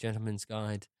in Gentleman's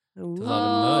Guide to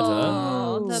Love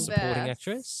Oh, and Murder, the supporting best.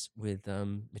 actress with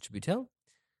Mitchell Butel.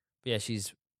 But yeah,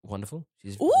 she's wonderful.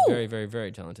 She's Ooh. very, very,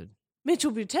 very talented.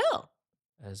 Mitchell Butel.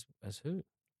 As who?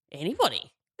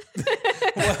 Anybody?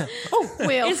 Oh,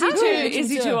 Will. Is he how too? did Is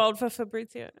he you too do- old for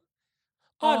Fabrizio?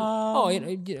 What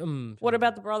What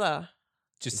about the brother?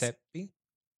 Giuseppe.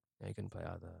 Yeah, you couldn't play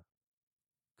either.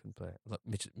 Couldn't play. Look,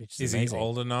 Mitch is Is he amazing.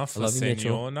 old enough I for love you,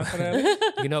 Mitchell. Senor Nacarelli?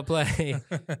 You cannot play.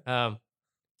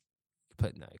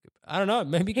 But no, I don't know.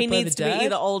 Maybe you could He play needs the to dad. be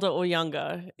either older or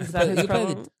younger. Is You that could his play the-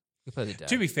 problem? You play the dad.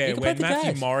 To be You fair, could play when the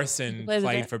Matthew dad. Morrison Play the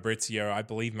played dad. Fabrizio, I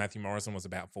believe Matthew Morrison was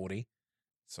about 40.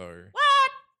 So,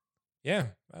 What? yeah.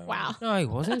 Wow. No, he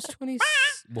wasn't. He was 20.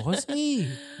 Was he?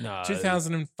 No.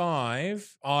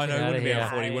 2005. Oh, no, Get it outta wouldn't be here.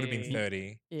 40. It would have been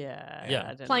 30. Yeah. Yeah.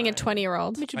 I don't Playing a know.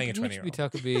 20-year-old. Playing a 20-year-old.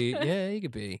 Butel could be. Yeah, he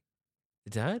could be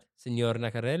the dad, Signor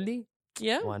Nacarelli.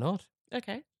 Yeah. Why not?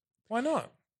 Okay. Why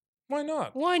not? Why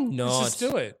not? Why not? Let's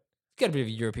just do it. Got a bit of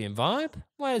a European vibe.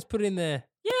 Why just put it in there?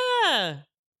 Yeah.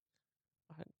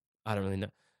 I don't really know.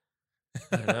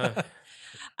 I don't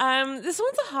know. This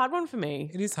one's a hard one for me.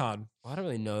 It is hard. I don't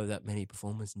really know that many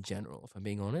performers in general, if I'm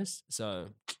being honest. So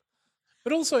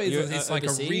But also, You're, it's like a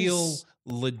overseas? real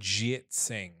legit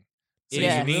sing. So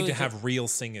Yeah. you need Really to good. have real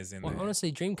singers in well, there.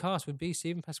 honestly, dream cast would be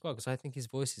Stephen Pasquale because I think his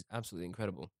voice is absolutely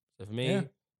incredible. So for me, Yeah.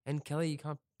 and Kelly, you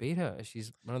can't beat her.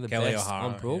 She's one of the Kelly best O'Hara,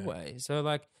 on yeah. Broadway. So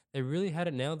like they really had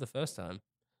it nailed the first time.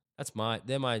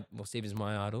 Stephen's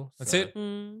my idol. That's so- it.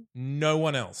 Mm. No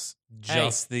one else.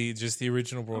 Just the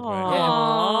original Broadway.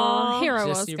 Aw, Yeah. here I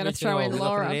Just was the going to throw in original, we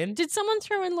locking Laura. it in? Did someone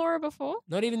throw in Laura before?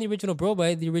 Not even the original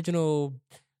Broadway, the original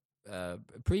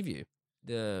preview.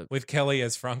 The With Kelly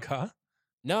as Franca.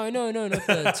 no, not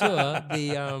the tour.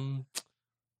 The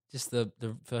just the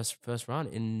first run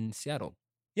in Seattle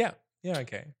Yeah. Yeah,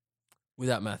 okay.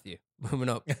 without Matthew. We're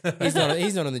not. He's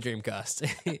not on the Dreamcast.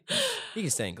 He can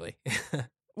stay in Glee.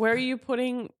 Where are you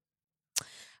putting?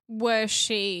 Were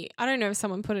she, I don't know if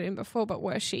someone put it in before, but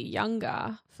were she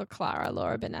younger for Clara,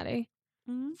 Laura Benetti?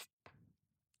 Hmm?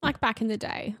 Like back in the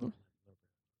day.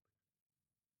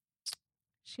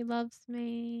 She loves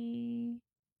me.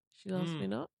 She loves me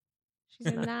not. She's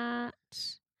in that.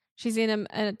 She's in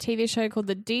a TV show called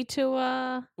The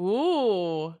Detour.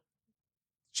 Ooh.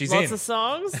 She's Lots in. of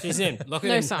songs. She's in. Lock it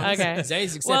No in. songs. Okay.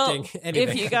 Zane's Well, accepting anything.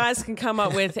 if you guys can come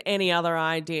up with any other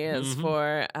ideas Mhm.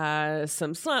 for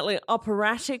some slightly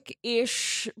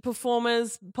operatic-ish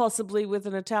performers, possibly with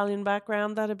an Italian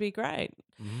background, that'd be great.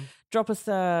 Mhm. Drop us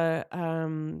a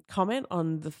comment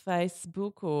on the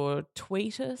Facebook or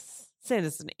tweet us. Send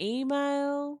us an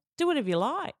email. Do whatever you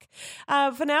like.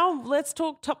 For now, let's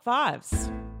talk top fives.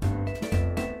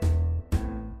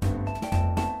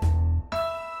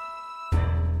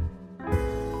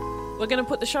 We're going to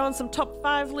put the show on some top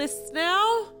 5 lists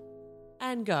now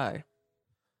and go.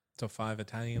 Top 5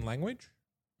 Italian language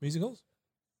musicals.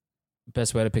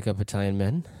 best way to pick up Italian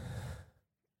men?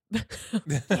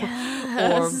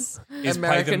 Yes. Is play them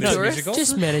American this tourists? musical?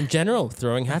 Just men in general,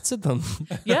 throwing hats at them.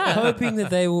 Yeah. Hoping that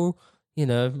they will,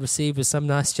 receive with some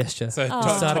nice gesture. So to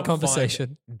top- start a top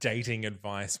conversation. 5 dating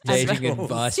advice. Dating musicals.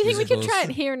 advice. Do you think we could musicals. try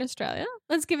it here in Australia?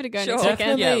 Let's give it a go Sure. next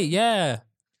weekend. Definitely, yeah.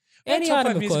 Any Top 5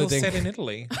 item of musicals clothing. set in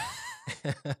Italy.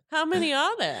 How many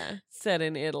are there set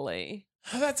in Italy?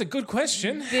 Oh, that's a good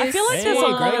question. I feel like Hey, there's a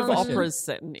lot great of question. operas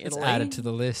set in Let's Italy. add it to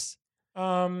the list.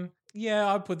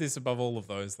 Yeah, I'd put this above all of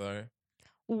those though,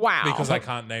 Wow. because I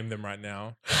can't name them right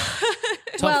now.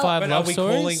 Top Well- 5 But love are we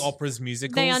stories? calling operas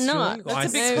musicals? They are not. Julie? That's I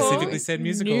a big call. specifically said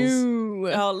musicals. No.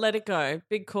 Oh, let it go.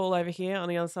 Big call over here on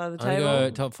the other side of the I'm table. gonna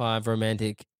go top 5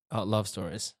 romantic love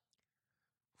stories.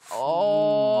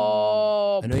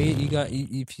 Oh. I know you got.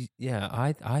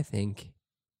 I think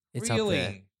it's up there.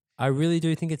 Really? I really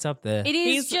do think it's up there. It is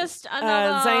He's- just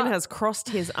another. Zane has crossed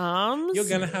his arms. You're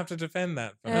going to have to defend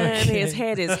that. For me. and his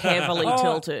head is heavily Oh,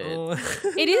 tilted.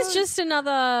 It is just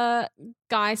another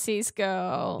guy sees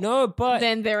girl. No, but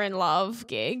Then they're in love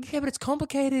gig. yeah, but it's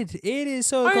complicated. It is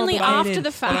so Only complicated. after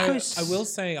the fact. Because- I will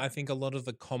say, I think a lot of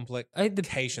the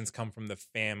complications come from the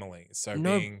family. So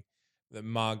No. being the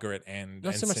Margaret and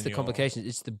not so much the Senor. complications;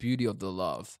 it's the beauty of the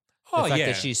love. Oh the fact yeah,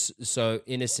 that she's so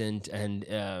innocent and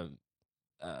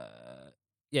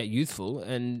youthful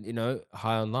and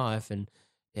high on life and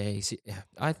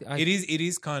it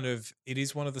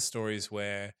is one of the stories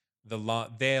where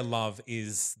their love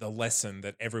is the lesson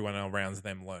that everyone around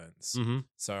them learns. Mhm.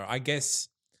 So I guess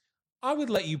I would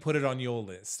let you put it on your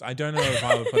list. I don't know if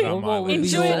I would put it on my What would be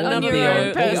list. Enjoy it your- on what would your be own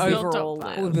your- personal overall top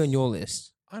list. What would be on your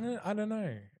list? I don't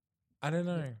know. I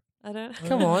don't.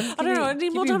 Come on, I don't know. I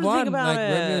need more time to think about like it.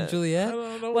 Romeo and Juliet. I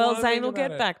don't know Well, what I Zane think will about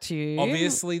get it. back to you.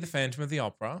 Obviously, the Phantom of the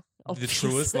Opera, the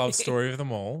truest love Obviously. story of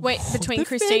them all. Wait, between The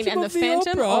Christine Phantom and the of the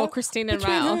Phantom Opera? or Christine and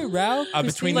Between Raoul? who? Raoul?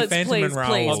 Between Let's the Phantom please, and Raoul,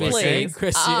 please, obviously. please.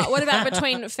 Christine. What about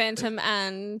between Phantom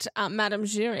and Madame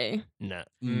Jury? No.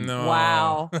 No.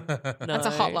 Wow. That's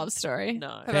a hot love story. No.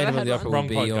 Have I Phantom ever of the had Opera one? Wrong would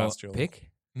be your podcast, Julie.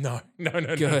 pick. No.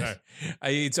 Good.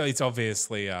 It's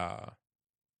obviously Little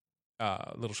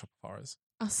Shop of Horrors.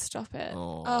 Oh, stop it.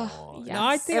 Oh. Oh, yes. No,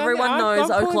 I think Everyone knows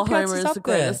I'm calling Oklahoma Piazza's is up the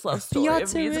greatest there. love story of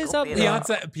Piazza is musical up theatre.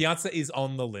 there. Piazza is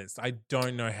on the list. I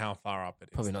don't know how far up it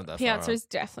is. Probably not that Piazza far. is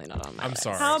definitely not on my I'm list.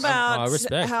 sorry. How about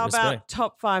respect, how about respect.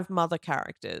 top 5 mother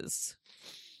characters?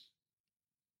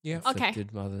 Yeah. Okay.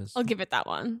 Afflicted mothers. I'll give it that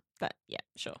one. But yeah,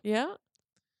 sure. Yeah.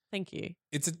 Thank you.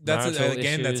 Marital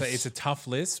issues. It's a tough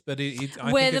list, but I Where think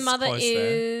the it's mother close there.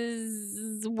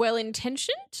 is well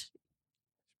intentioned?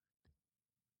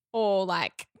 Or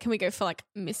like, can we go for like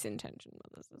misintentioned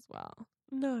mothers as well?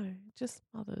 No, just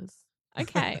mothers.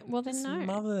 Okay, well then Just no.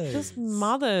 mothers. Just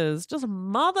mothers. Just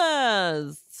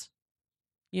mothers.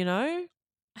 You know?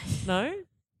 No?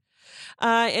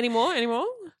 Any more?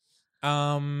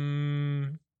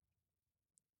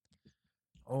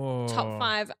 Top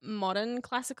 5 modern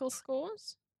classical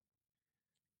scores?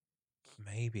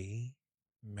 Maybe.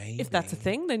 If that's a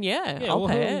thing, then yeah, Yeah, I'll well,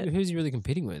 pay it. who's he really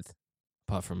competing with?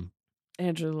 Apart from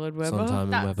Andrew Lloyd Webber. Sondheim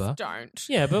and That's Webber. don't.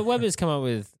 Yeah, but Webber's come up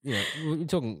with, we're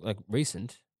talking like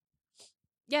recent.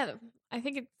 Yeah, I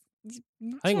think it's.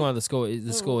 I think one of the score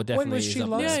definitely Was is She up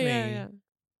Loves there. Yeah, Me? yeah.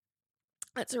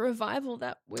 It's a revival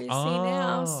that we see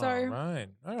now. So right.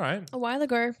 All right. a while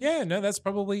ago. Yeah, no, that's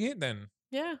probably it then.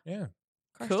 Yeah. Yeah.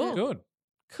 Cool. Good.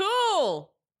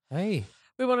 Cool. Hey,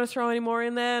 We want to throw any more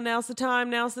in there. Now's the time.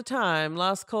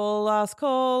 Last call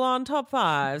on top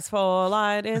 5s for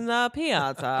Light in the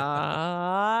Piazza.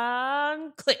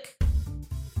 Click.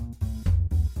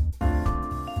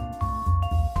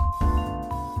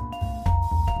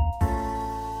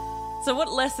 So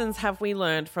what lessons have we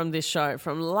learned from this show,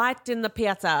 from Light in the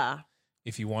Piazza?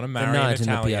 If you want to the marry an night in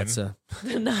the Italian, piazza.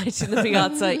 The Night in the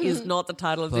Piazza is not the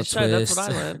title of this Plot show. That's what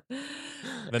I twist. learned.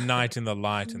 the night in the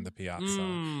light in the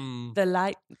piazza, The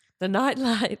light, the night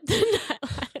light.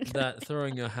 That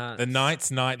throwing your hat. the night's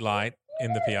night light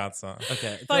in the piazza.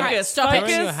 Okay. Focus, Right, stop Throwing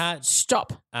focus. your hat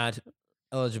Stop. at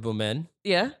eligible men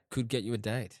Yeah, could get you a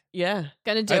date. yeah.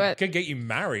 Gonna do That it. could get you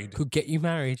married, Could get you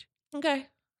married. Okay.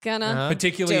 Gonna. Uh-huh.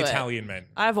 particularly do it. Italian men.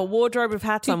 I have a wardrobe of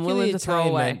hats I'm willing to throw Particularly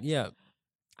away. Italian men, Yeah.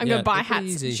 I'm Yeah, gonna buy they're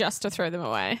pretty hats easy. just to throw them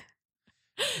away.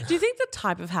 Do you think the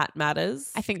type of hat matters?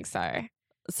 I think so.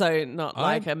 So not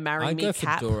like a marry I me go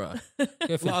cap. fedora.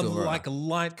 Go fedora. Like a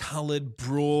light-colored,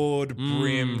 broad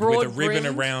brim Broad with a ribbon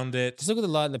brimmed? around it. Just look at the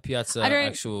light in the piazza I don't-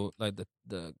 actual, like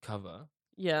the cover.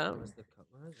 Yeah. Where's the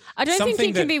cover? I don't think Something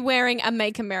you can that- be wearing a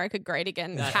 "Make America Great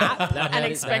Again" cap and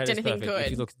expect anything If you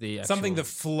good. look at the Something actual that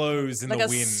flows in Like the a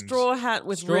wind. straw hat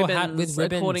with straw ribbons, hat with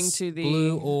ribbons, according to the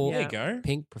blue or There you go.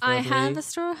 pink, I preferably. have a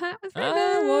straw hat with ribbons.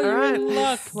 well, All you're right. in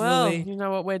luck, Well, Lily. you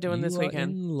know what we're doing this You are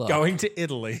weekend. in luck. Going to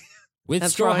Italy. with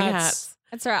And straw throwing hats.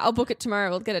 That's all right. I'll book it tomorrow.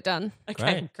 We'll get it done.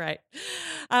 Okay, great.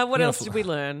 What else Beautiful. did we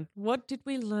learn? What did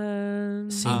we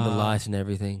learn? Seeing the light and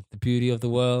everything, the beauty of the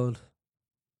world.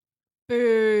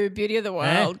 Boo! Beauty of the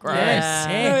world. Gross. Yes.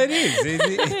 No, it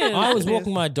is. I was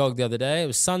walking my dog the other day. It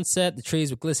was sunset. The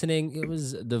trees were glistening. It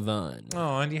was divine.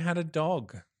 Oh, and you had a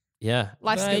dog. Yeah,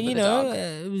 Life's But, good you with a know, dog.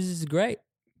 it was great.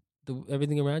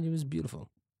 Everything around you was beautiful.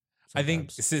 I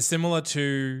think Sometimes. it's similar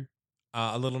to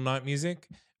A Little Night Music.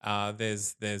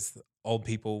 There's old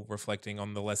people reflecting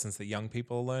on the lessons that young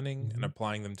people are learning and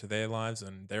applying them to their lives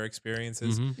and their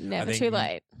experiences. Mhm. Never think too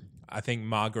late. I think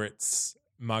Margaret's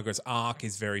arc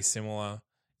is very similar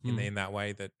in that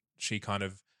way, that she kind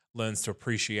of learns to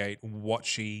appreciate what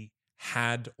she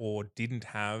had or didn't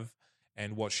have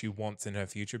and what she wants in her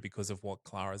future because of what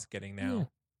Clara's getting now.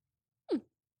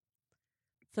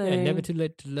 So Yeah, never too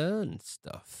late to learn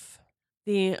stuff.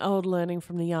 the old learning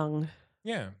from the young.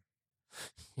 Yeah.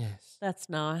 Yes. That's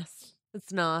nice.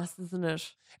 It's nice, isn't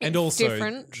it? And It's also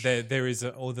different.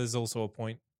 there's also a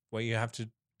point where you have to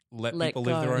let Let people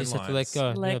live go. their You own just have lives. to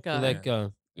let go. Let You have to go. let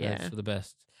go. Yeah. It's for the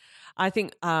best. I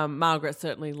think Margaret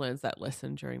certainly learns that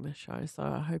lesson during the show, so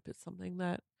I hope it's something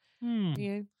that you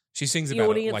know, She sings The about it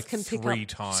audience like can pick 3 up-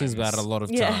 times. Sings about it a lot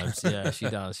of Yeah. times. Yeah, she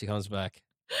does. She comes back.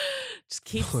 just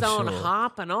keeps For on sure.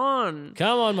 harping on.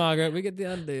 Come on, Margaret. We get the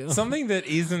idea. Something that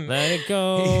isn't Let it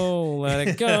go. Let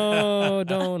it go.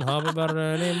 Don't harp about it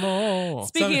anymore.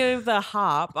 Speaking of the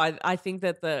harp, I think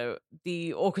that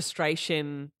the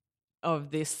orchestration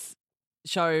of this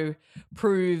show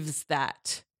proves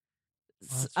that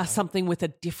something with a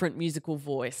different musical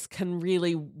voice can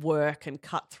really work and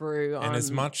cut through. And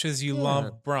as much as you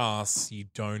love brass, you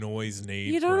don't always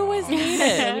need you don't always brass. need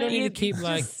it. We don't need You to keep,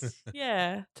 like, just-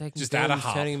 yeah. Taking Just add a turns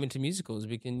harp. turning them into musicals.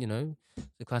 We can,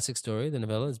 the classic story, the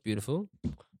novella is beautiful.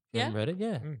 If you haven't read it,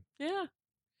 yeah. Yeah.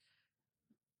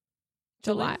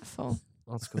 Delightful.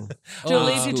 Old school.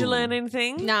 Julie, Old did you school. learn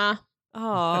anything? Nah.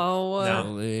 Oh, No.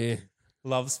 Julie.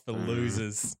 Love's for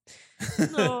losers.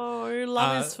 no.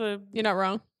 Love is for You're not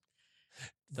wrong.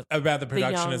 About the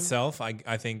production young. itself, I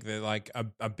think that like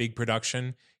a big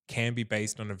production can be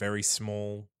based on a very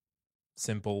small,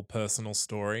 simple, personal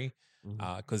story.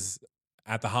 Because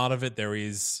at the heart of it, there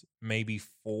is maybe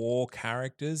 4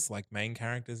 characters, like main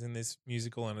characters in this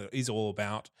musical, and it is all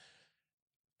about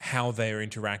how they're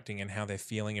interacting and how they're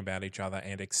feeling about each other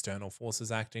and external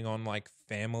forces acting on like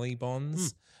family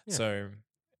bonds. yeah. So,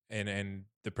 and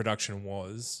the production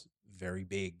was very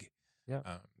big.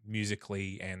 Yeah.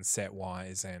 Musically and set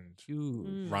wise and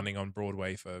Huge. running on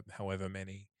Broadway for however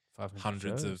many 500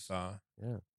 hundreds shows.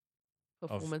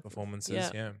 of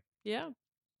performances. Yeah. Yeah.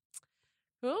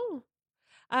 Cool.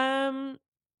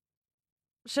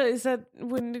 So is that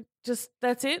when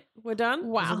that's it? We're done?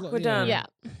 Wow. We're done. Yeah.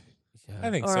 Yeah.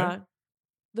 I think All so. right.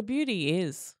 The beauty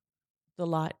is the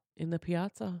light in the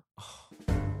piazza.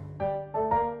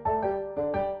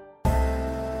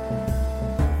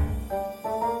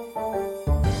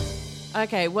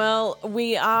 Okay, well,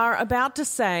 we are about to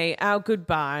say our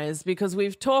goodbyes because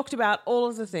we've talked about all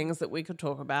of the things that we could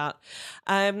talk about.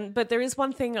 But there is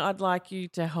one thing I'd like you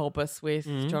to help us with,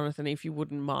 Jonathan, if you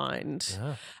wouldn't mind.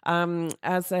 Yeah.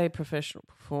 As a professional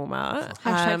performer, Hashtag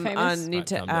I famous. need Right,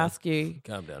 to calm down. ask you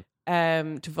Calm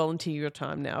down. to volunteer your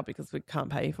time now because we can't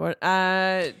pay you for it.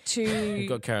 We've To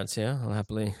got carrots here. I'll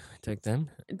happily take them.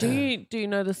 do you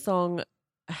know the song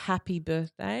 "Happy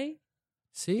Birthday"?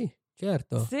 Sì,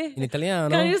 certo. Sì. In italiano.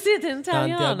 Can you see it in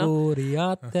Tanti Italiano? auguri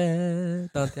a te.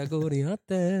 Tanti auguri a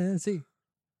te. Sì.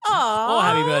 Aw. Or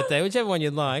happy birthday, whichever one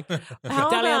you'd like. How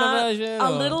Italiano about version. a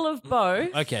or- little of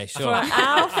both Okay, for sure.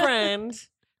 our friend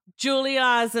Julie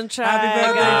Eisentraut. Happy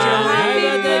birthday, Julie. Happy Happy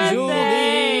birthday,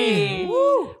 birthday. Julie.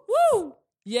 Woo! Woo!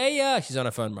 Yeah. She's on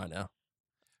her phone right now.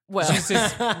 Well, She's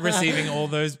just receiving all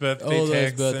those birthday All those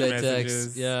texts birthday and messages.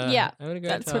 texts. Yeah. Yeah, Having a great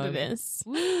That's what time. it is.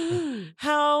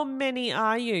 how many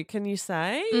are you? Can you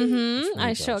say? Mm-hmm. I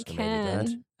Gosh, sure so maybe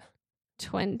can.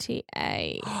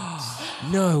 28.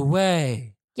 No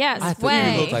way. Yes, I thought you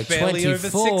way. looked like Barely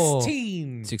 24. over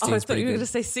 16. 16 Oh, I is thought pretty you were going good.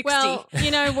 to say 60. Well,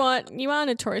 you know what? You are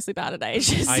notoriously bad at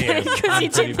ages. I am. Because I'm you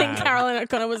pretty did think bad. Caroline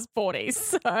O'Connor was 40.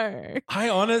 So, I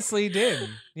honestly did.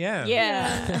 Yeah.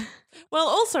 yeah. Well,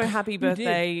 also happy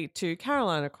birthday to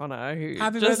Caroline O'Connor, who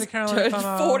Happy just birthday, Caroline turned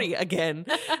O'Connor. 40 again.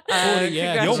 40,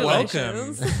 yeah. You're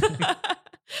congratulations.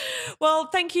 Well,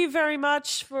 thank you very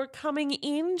much for coming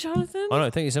in, Jonathan. Oh no,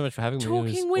 thank you so much for having me.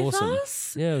 Talking It was with awesome.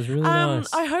 us. Yeah, it was really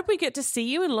nice. I hope we get to see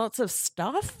you in lots of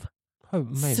stuff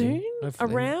Maybe. soon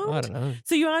Hopefully. around. I don't know.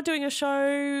 So you are doing a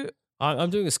show. I'm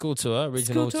doing a school tour,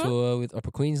 regional School tour? tour with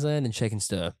Opera Queensland and Shake and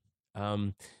Stir,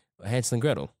 Hansel and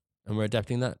Gretel, and we're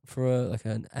adapting that for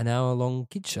an hour-long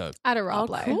kids show. At a Oh,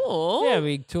 Roblo. cool. Yeah,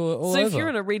 we tour all so over. if you're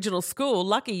in a regional school,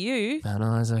 lucky you.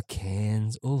 Mount Isa,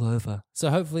 Cairns, all over. So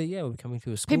hopefully, we're coming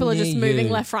to a school People are just near moving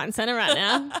you. left, right, and centre right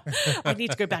now. I need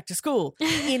to go back to school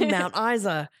in Mount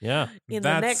Isa. Yeah, In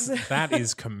That's, the next. that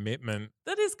is commitment.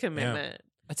 That is commitment.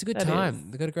 it's a good That time.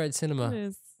 is. They've got a great It cinema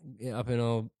is. up in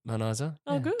old Mount Isa.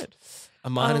 Oh, Yeah. good. A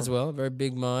mine Oh. as well, very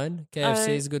big mine.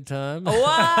 KFC is a good time.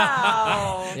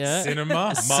 Wow. Yeah.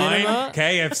 Cinema, Cinema. mine,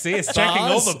 KFC. It's checking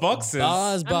all the boxes.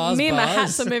 Bars, Me and my bars.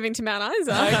 hats are moving to Mount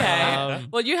Isa. Okay.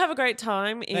 Well, you have a great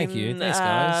time in Thank you. Thanks,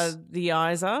 guys. the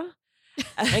Isa.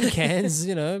 And Cairns,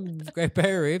 Great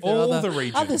Barrier Reef. and All other, the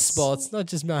regions. Other spots, not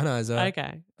just Mount Isa.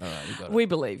 Okay. All right, we got it. We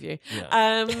believe you.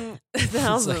 Yeah.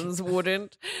 Thousands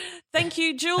wouldn't. Thank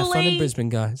you, Julie. Have fun in Brisbane,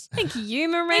 guys. Thank you,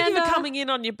 Miranda. Thank you for coming in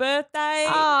on your birthday.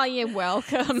 Oh, you're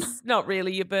welcome. It's not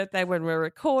really your birthday when we're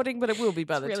recording, but it will be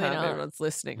by the It's really time not. everyone's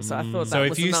listening. So I thought that So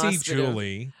was if you a see nice bit of-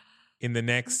 Julie in the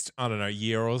next, I don't know,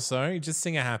 year or so, just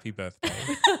sing a happy birthday.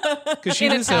 Because she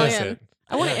In deserves Italian. it.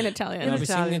 I want it in Italian. I'll be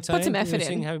singing Italian. Put some Italian. effort You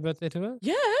sing in. happy birthday to her?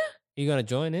 Yeah. You going to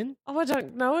join in? Oh, I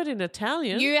don't know it in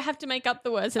Italian. You have to make up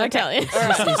the words in Okay. Italian.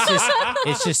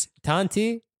 It's just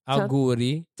tanti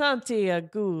auguri Tanti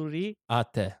auguri a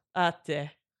te. a te.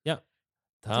 Yeah.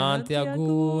 Tanti Tanti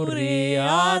auguri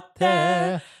a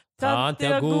te. Tanti Tanti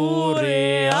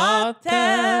auguri a te.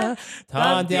 Tanti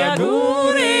Tanti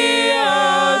auguri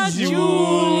a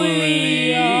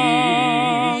Giulia.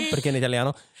 Perché in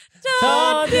italiano?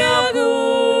 Tanti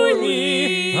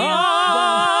auguri a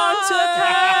te.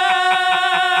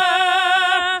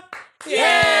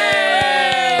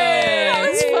 That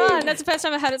was fun. That's the first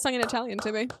time I had it sung in Italian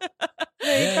to me.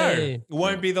 There you It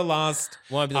won't be the last.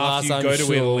 Won't be the after last, you I'm go to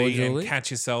sure, Italy Julie. and catch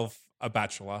yourself a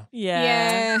bachelor.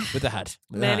 Yeah. With the hat.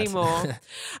 With the Many hat. more.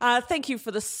 Thank you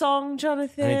for the song,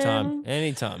 Jonathan.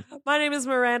 Anytime. My name is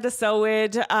Miranda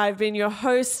Selwood. I've been your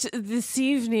host this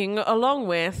evening, along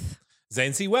with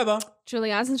Zane C. Weber. Julie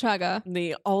Eisentrager.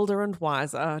 the older and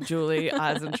wiser Julie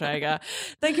Eisentrager.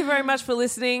 Thank you very much for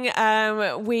listening.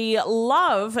 We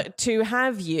love to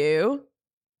have you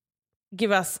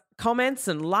give us comments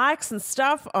and likes and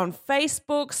stuff on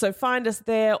Facebook. So find us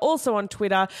there. Also on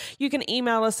Twitter. You can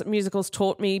email us at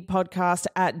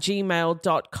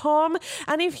musicalstaughtmepodcast@gmail.com.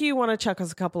 And if you want to chuck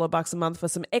us a couple of bucks a month for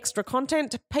some extra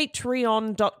content,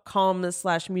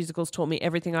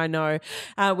 patreon.com/musicalstaught-me-everything-I-know.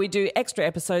 We do extra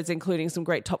episodes, including some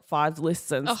great top 5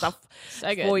 lists and stuff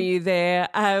so good. for you there.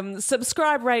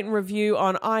 Subscribe, rate and review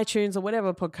on iTunes or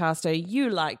whatever podcaster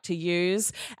you like to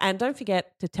use. And don't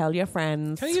forget to tell your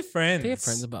friends. Tell your friends. Tell your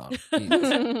friends about it.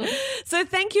 So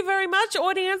thank you very much,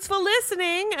 audience, for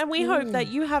listening. And we hope that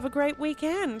you have a great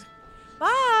weekend.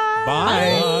 Bye.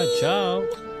 Bye. Ciao.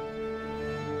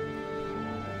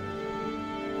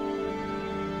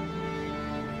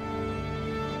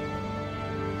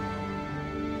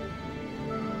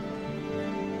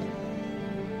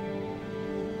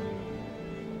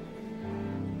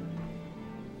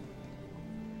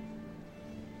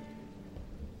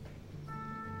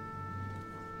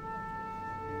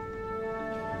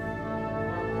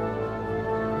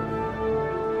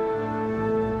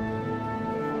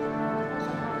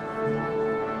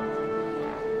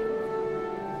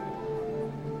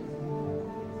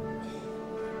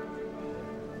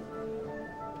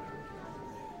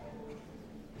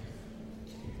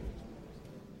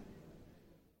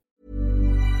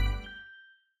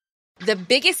 The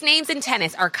biggest names in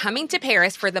tennis are coming to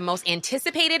Paris for the most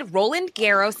anticipated Roland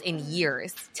Garros in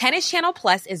years. Tennis Channel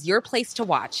Plus is your place to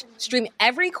watch. Stream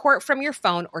every court from your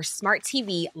phone or smart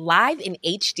TV live in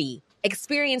HD.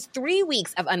 Experience 3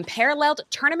 weeks of unparalleled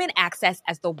tournament access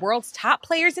as the world's top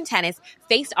players in tennis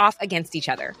face off against each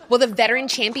other. Will the veteran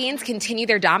champions continue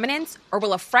their dominance, or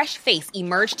will a fresh face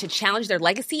emerge to challenge their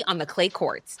legacy on the clay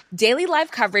courts? Daily live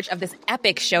coverage of this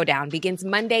epic showdown begins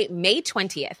Monday, May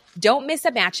 20th. Don't miss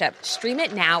a matchup. Stream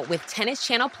it now with Tennis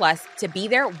Channel Plus to be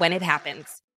there when it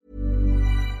happens.